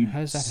 when you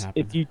How does that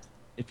happen?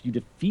 if you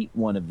defeat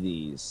one of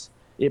these,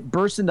 it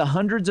bursts into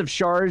hundreds of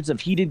shards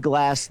of heated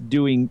glass,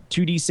 doing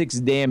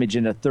 2d6 damage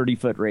in a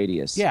 30-foot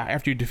radius. Yeah,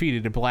 after you defeat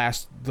it, the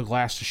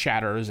glass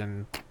shatters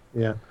and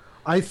Yeah.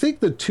 I think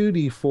the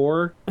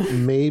 2d4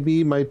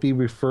 maybe might be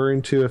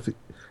referring to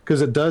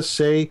because it does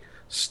say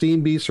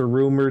steam beasts are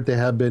rumored to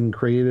have been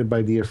created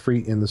by the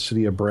Ifrit in the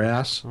city of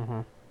Brass.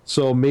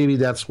 So maybe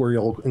that's where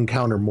you'll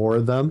encounter more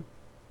of them,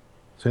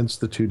 hence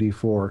the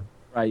 2d4.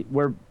 Right,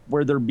 where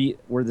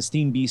the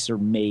steam beasts are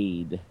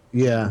made.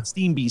 Yeah.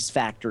 Steam Beast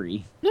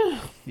Factory.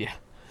 yeah.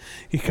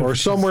 Or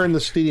somewhere in the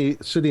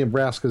city of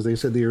Brass, because they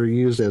said they were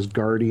used as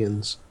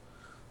guardians.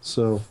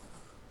 So,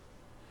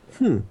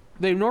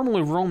 They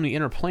normally roam the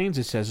inner planes,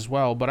 it says as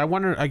well, but I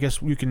wonder, I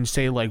guess you can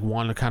say like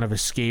one to kind of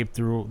escape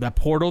through that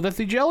portal that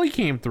the jelly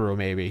came through,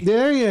 maybe.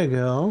 there you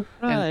go.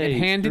 And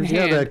hand in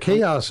Yeah, hand. that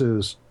chaos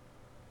ooze.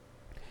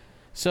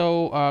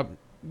 So,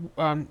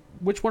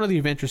 which one of the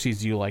adventure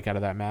seeds do you like out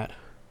of that, Matt?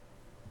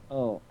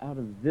 Oh, out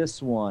of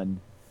this one,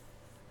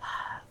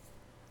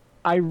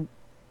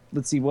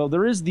 let's see. Well,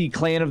 there is the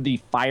Clan of the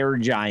Fire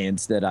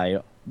Giants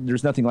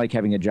there's nothing like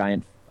having a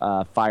giant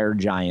fire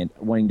giant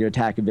wanting to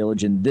attack a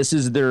village, and this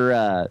is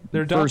their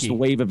first doggy.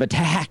 wave of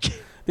attack.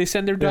 They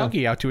send their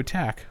doggy out to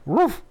attack.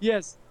 Woof.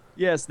 Yes,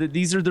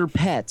 these are their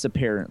pets.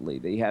 Apparently,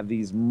 they have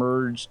these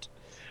merged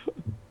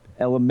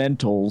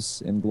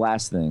elementals and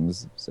glass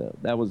things. So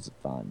that was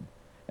fun.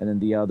 And then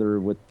the other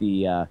with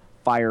the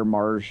fire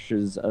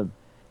marshes of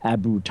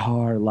Abu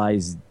Tar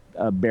lies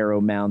a barrow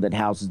mound that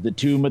houses the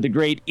tomb of the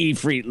great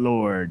Ifrit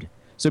Lord.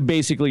 So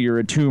basically, you're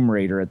a tomb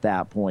raider at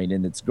that point,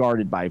 and it's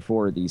guarded by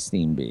 4 of these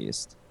steam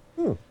beasts.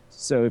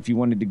 So if you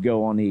wanted to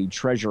go on a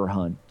treasure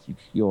hunt,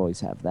 you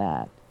always have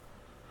that.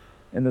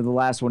 And then the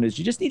last one is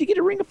you just need to get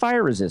a ring of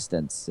fire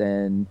resistance,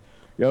 and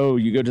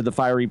you go to the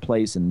fiery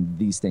place, and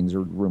these things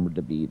are rumored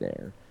to be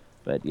there.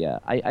 But yeah,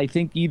 I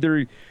think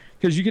either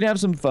because you could have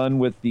some fun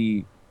with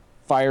the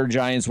fire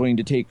giants wanting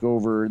to take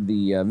over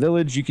the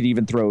village. You could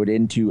even throw it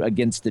into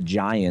against the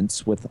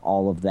giants with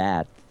all of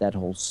that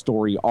whole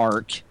story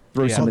arc.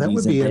 Throw some of that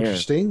these would be in there.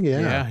 interesting.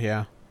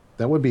 Yeah.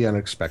 That would be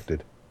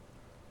unexpected.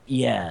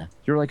 Yeah.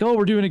 You're like,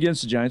 we're doing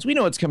against the giants. We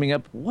know what's coming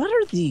up. What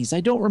are these?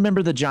 I don't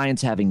remember the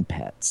giants having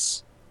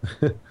pets.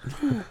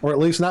 Or at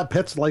least not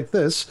pets like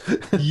this.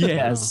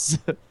 Yes.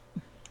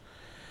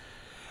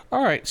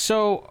 All right,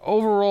 so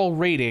overall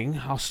rating,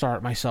 I'll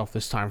start myself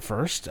this time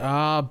first.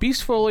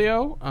 Beast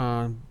Folio,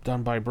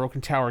 done by Broken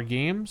Tower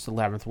Games, the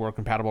Labyrinth War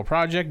Compatible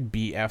Project,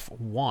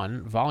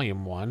 BF1,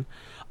 Volume 1.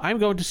 I'm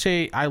going to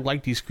say I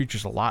like these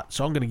creatures a lot,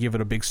 so I'm going to give it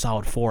a big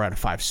solid 4 out of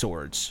 5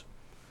 swords.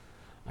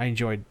 I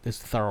enjoyed this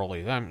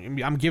thoroughly.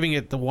 I'm giving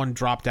it the 1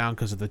 drop down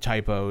because of the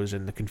typos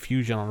and the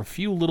confusion on a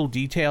few little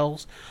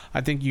details.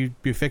 I think you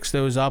fix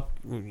those up,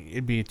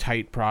 it'd be a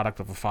tight product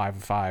of a 5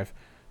 of 5.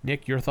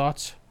 Nick, your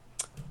thoughts?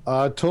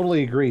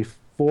 Totally agree.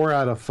 4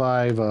 out of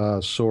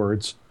 5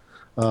 swords.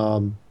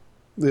 And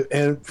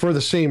for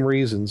the same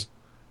reasons.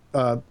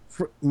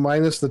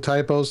 Minus the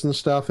typos and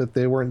stuff, if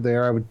they weren't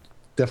there, I would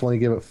definitely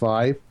give it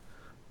 5.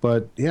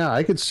 But yeah,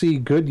 I could see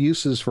good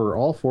uses for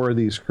all 4 of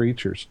these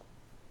creatures.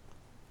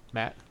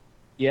 Matt?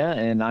 Yeah,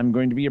 and I'm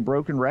going to be a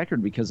broken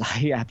record because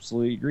I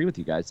absolutely agree with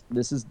you guys.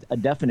 This is a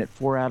definite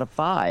 4 out of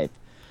 5.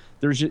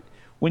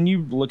 When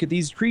you look at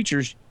these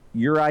creatures,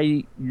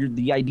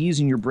 the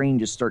ideas in your brain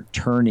just start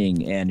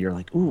turning, and you're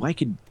like, "Ooh, I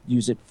could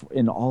use it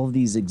in all of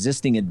these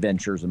existing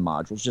adventures and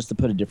modules just to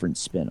put a different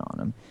spin on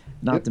them."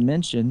 Not to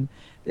mention,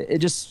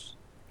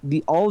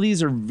 all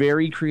these are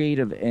very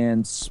creative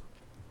and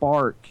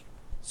spark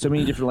so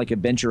many different like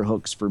adventure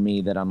hooks for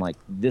me that I'm like,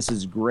 this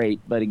is great.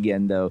 But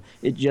again, though,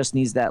 it just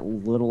needs that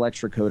little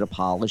extra coat of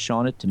polish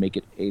on it to make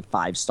it a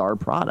 5-star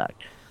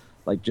product.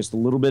 Like just a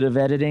little bit of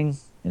editing,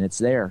 and it's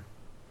there.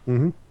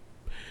 Mm-hmm.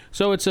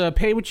 So it's a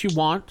pay what you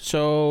want,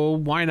 so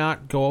why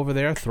not go over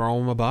there, throw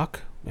them a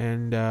buck,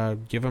 and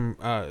give them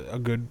a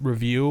good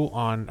review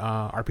on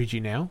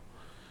RPG Now,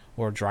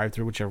 or Drive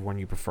Through, whichever one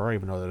you prefer,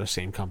 even though they're the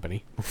same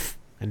company.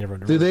 I never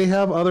know. Do they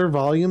have other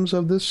volumes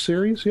of this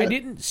series yet? I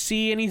didn't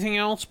see anything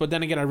else, but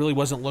then again, I really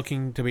wasn't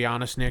looking, to be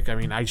honest, Nick. I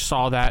mean, I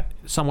saw that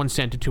someone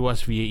sent it to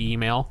us via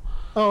email.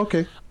 Oh,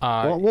 okay.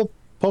 Well, we'll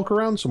poke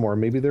around some more.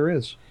 Maybe there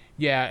is.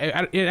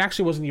 Yeah, it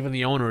actually wasn't even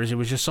the owners. It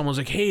was just someone's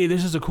like, hey,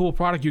 this is a cool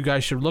product you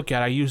guys should look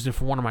at. I used it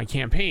for one of my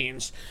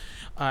campaigns.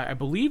 I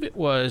believe it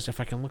was, if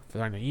I can look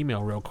on the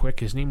email real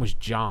quick, his name was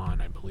John,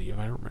 I believe.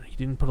 I don't remember. He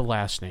didn't put a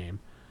last name.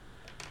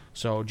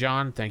 So,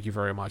 John, thank you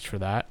very much for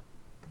that.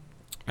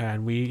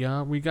 And we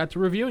got to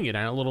reviewing it,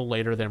 and a little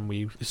later than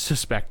we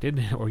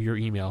suspected, or your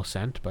email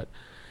sent. But,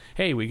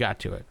 hey, we got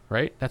to it,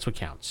 right? That's what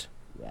counts.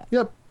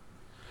 Yep.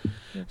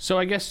 So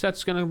I guess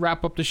that's going to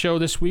wrap up the show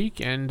this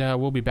week, and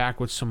we'll be back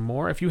with some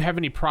more. If you have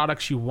any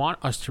products you want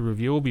us to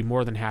review, we'll be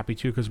more than happy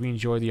to, because we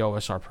enjoy the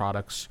OSR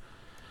products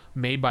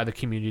made by the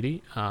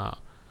community.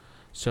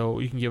 So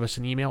you can give us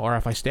an email,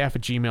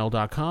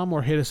 rfistaff@gmail.com,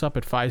 or hit us up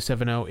at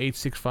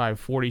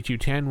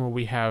 570-865-4210, where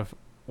we have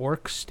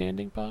orcs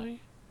standing by.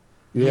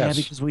 Yes.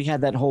 Yeah, because we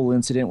had that whole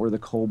incident where the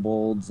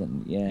kobolds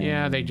and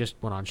Yeah, they just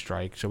went on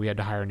strike, so we had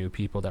to hire new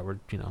people that were,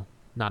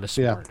 not as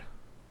smart. Yeah.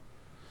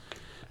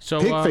 So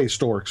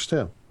Pig-faced orcs,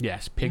 too.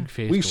 Yes,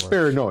 pig-faced We orcs.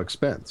 spare no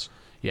expense.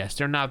 Yes,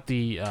 they're not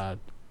the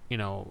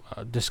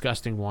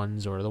disgusting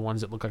ones or the ones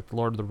that look like the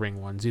Lord of the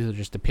Ring ones. These are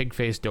just the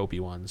pig-faced dopey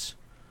ones.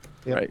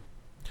 Yep. Right.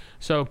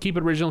 So keep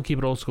it original, keep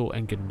it old school,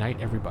 and good night,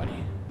 everybody.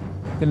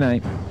 Good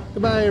night.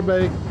 Goodbye,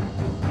 everybody.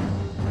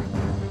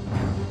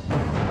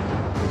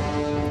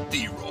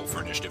 The Roll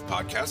for Initiative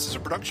podcast is a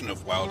production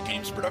of Wild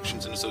Games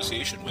Productions in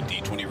association with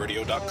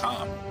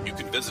D20Radio.com. You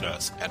can visit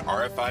us at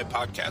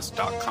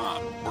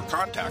rfipodcast.com or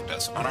contact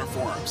us on our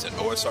forums at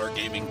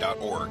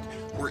osrgaming.org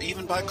or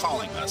even by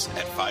calling us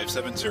at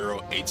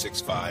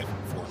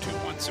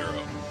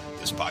 570-865-4210.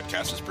 This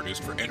podcast is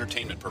produced for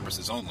entertainment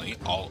purposes only.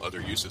 All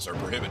other uses are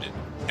prohibited.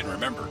 And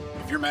remember,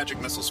 if your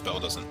magic missile spell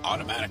doesn't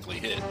automatically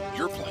hit,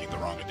 you're playing the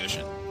wrong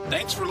edition.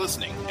 Thanks for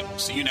listening, and we'll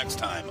see you next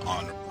time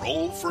on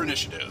Roll for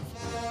Initiative.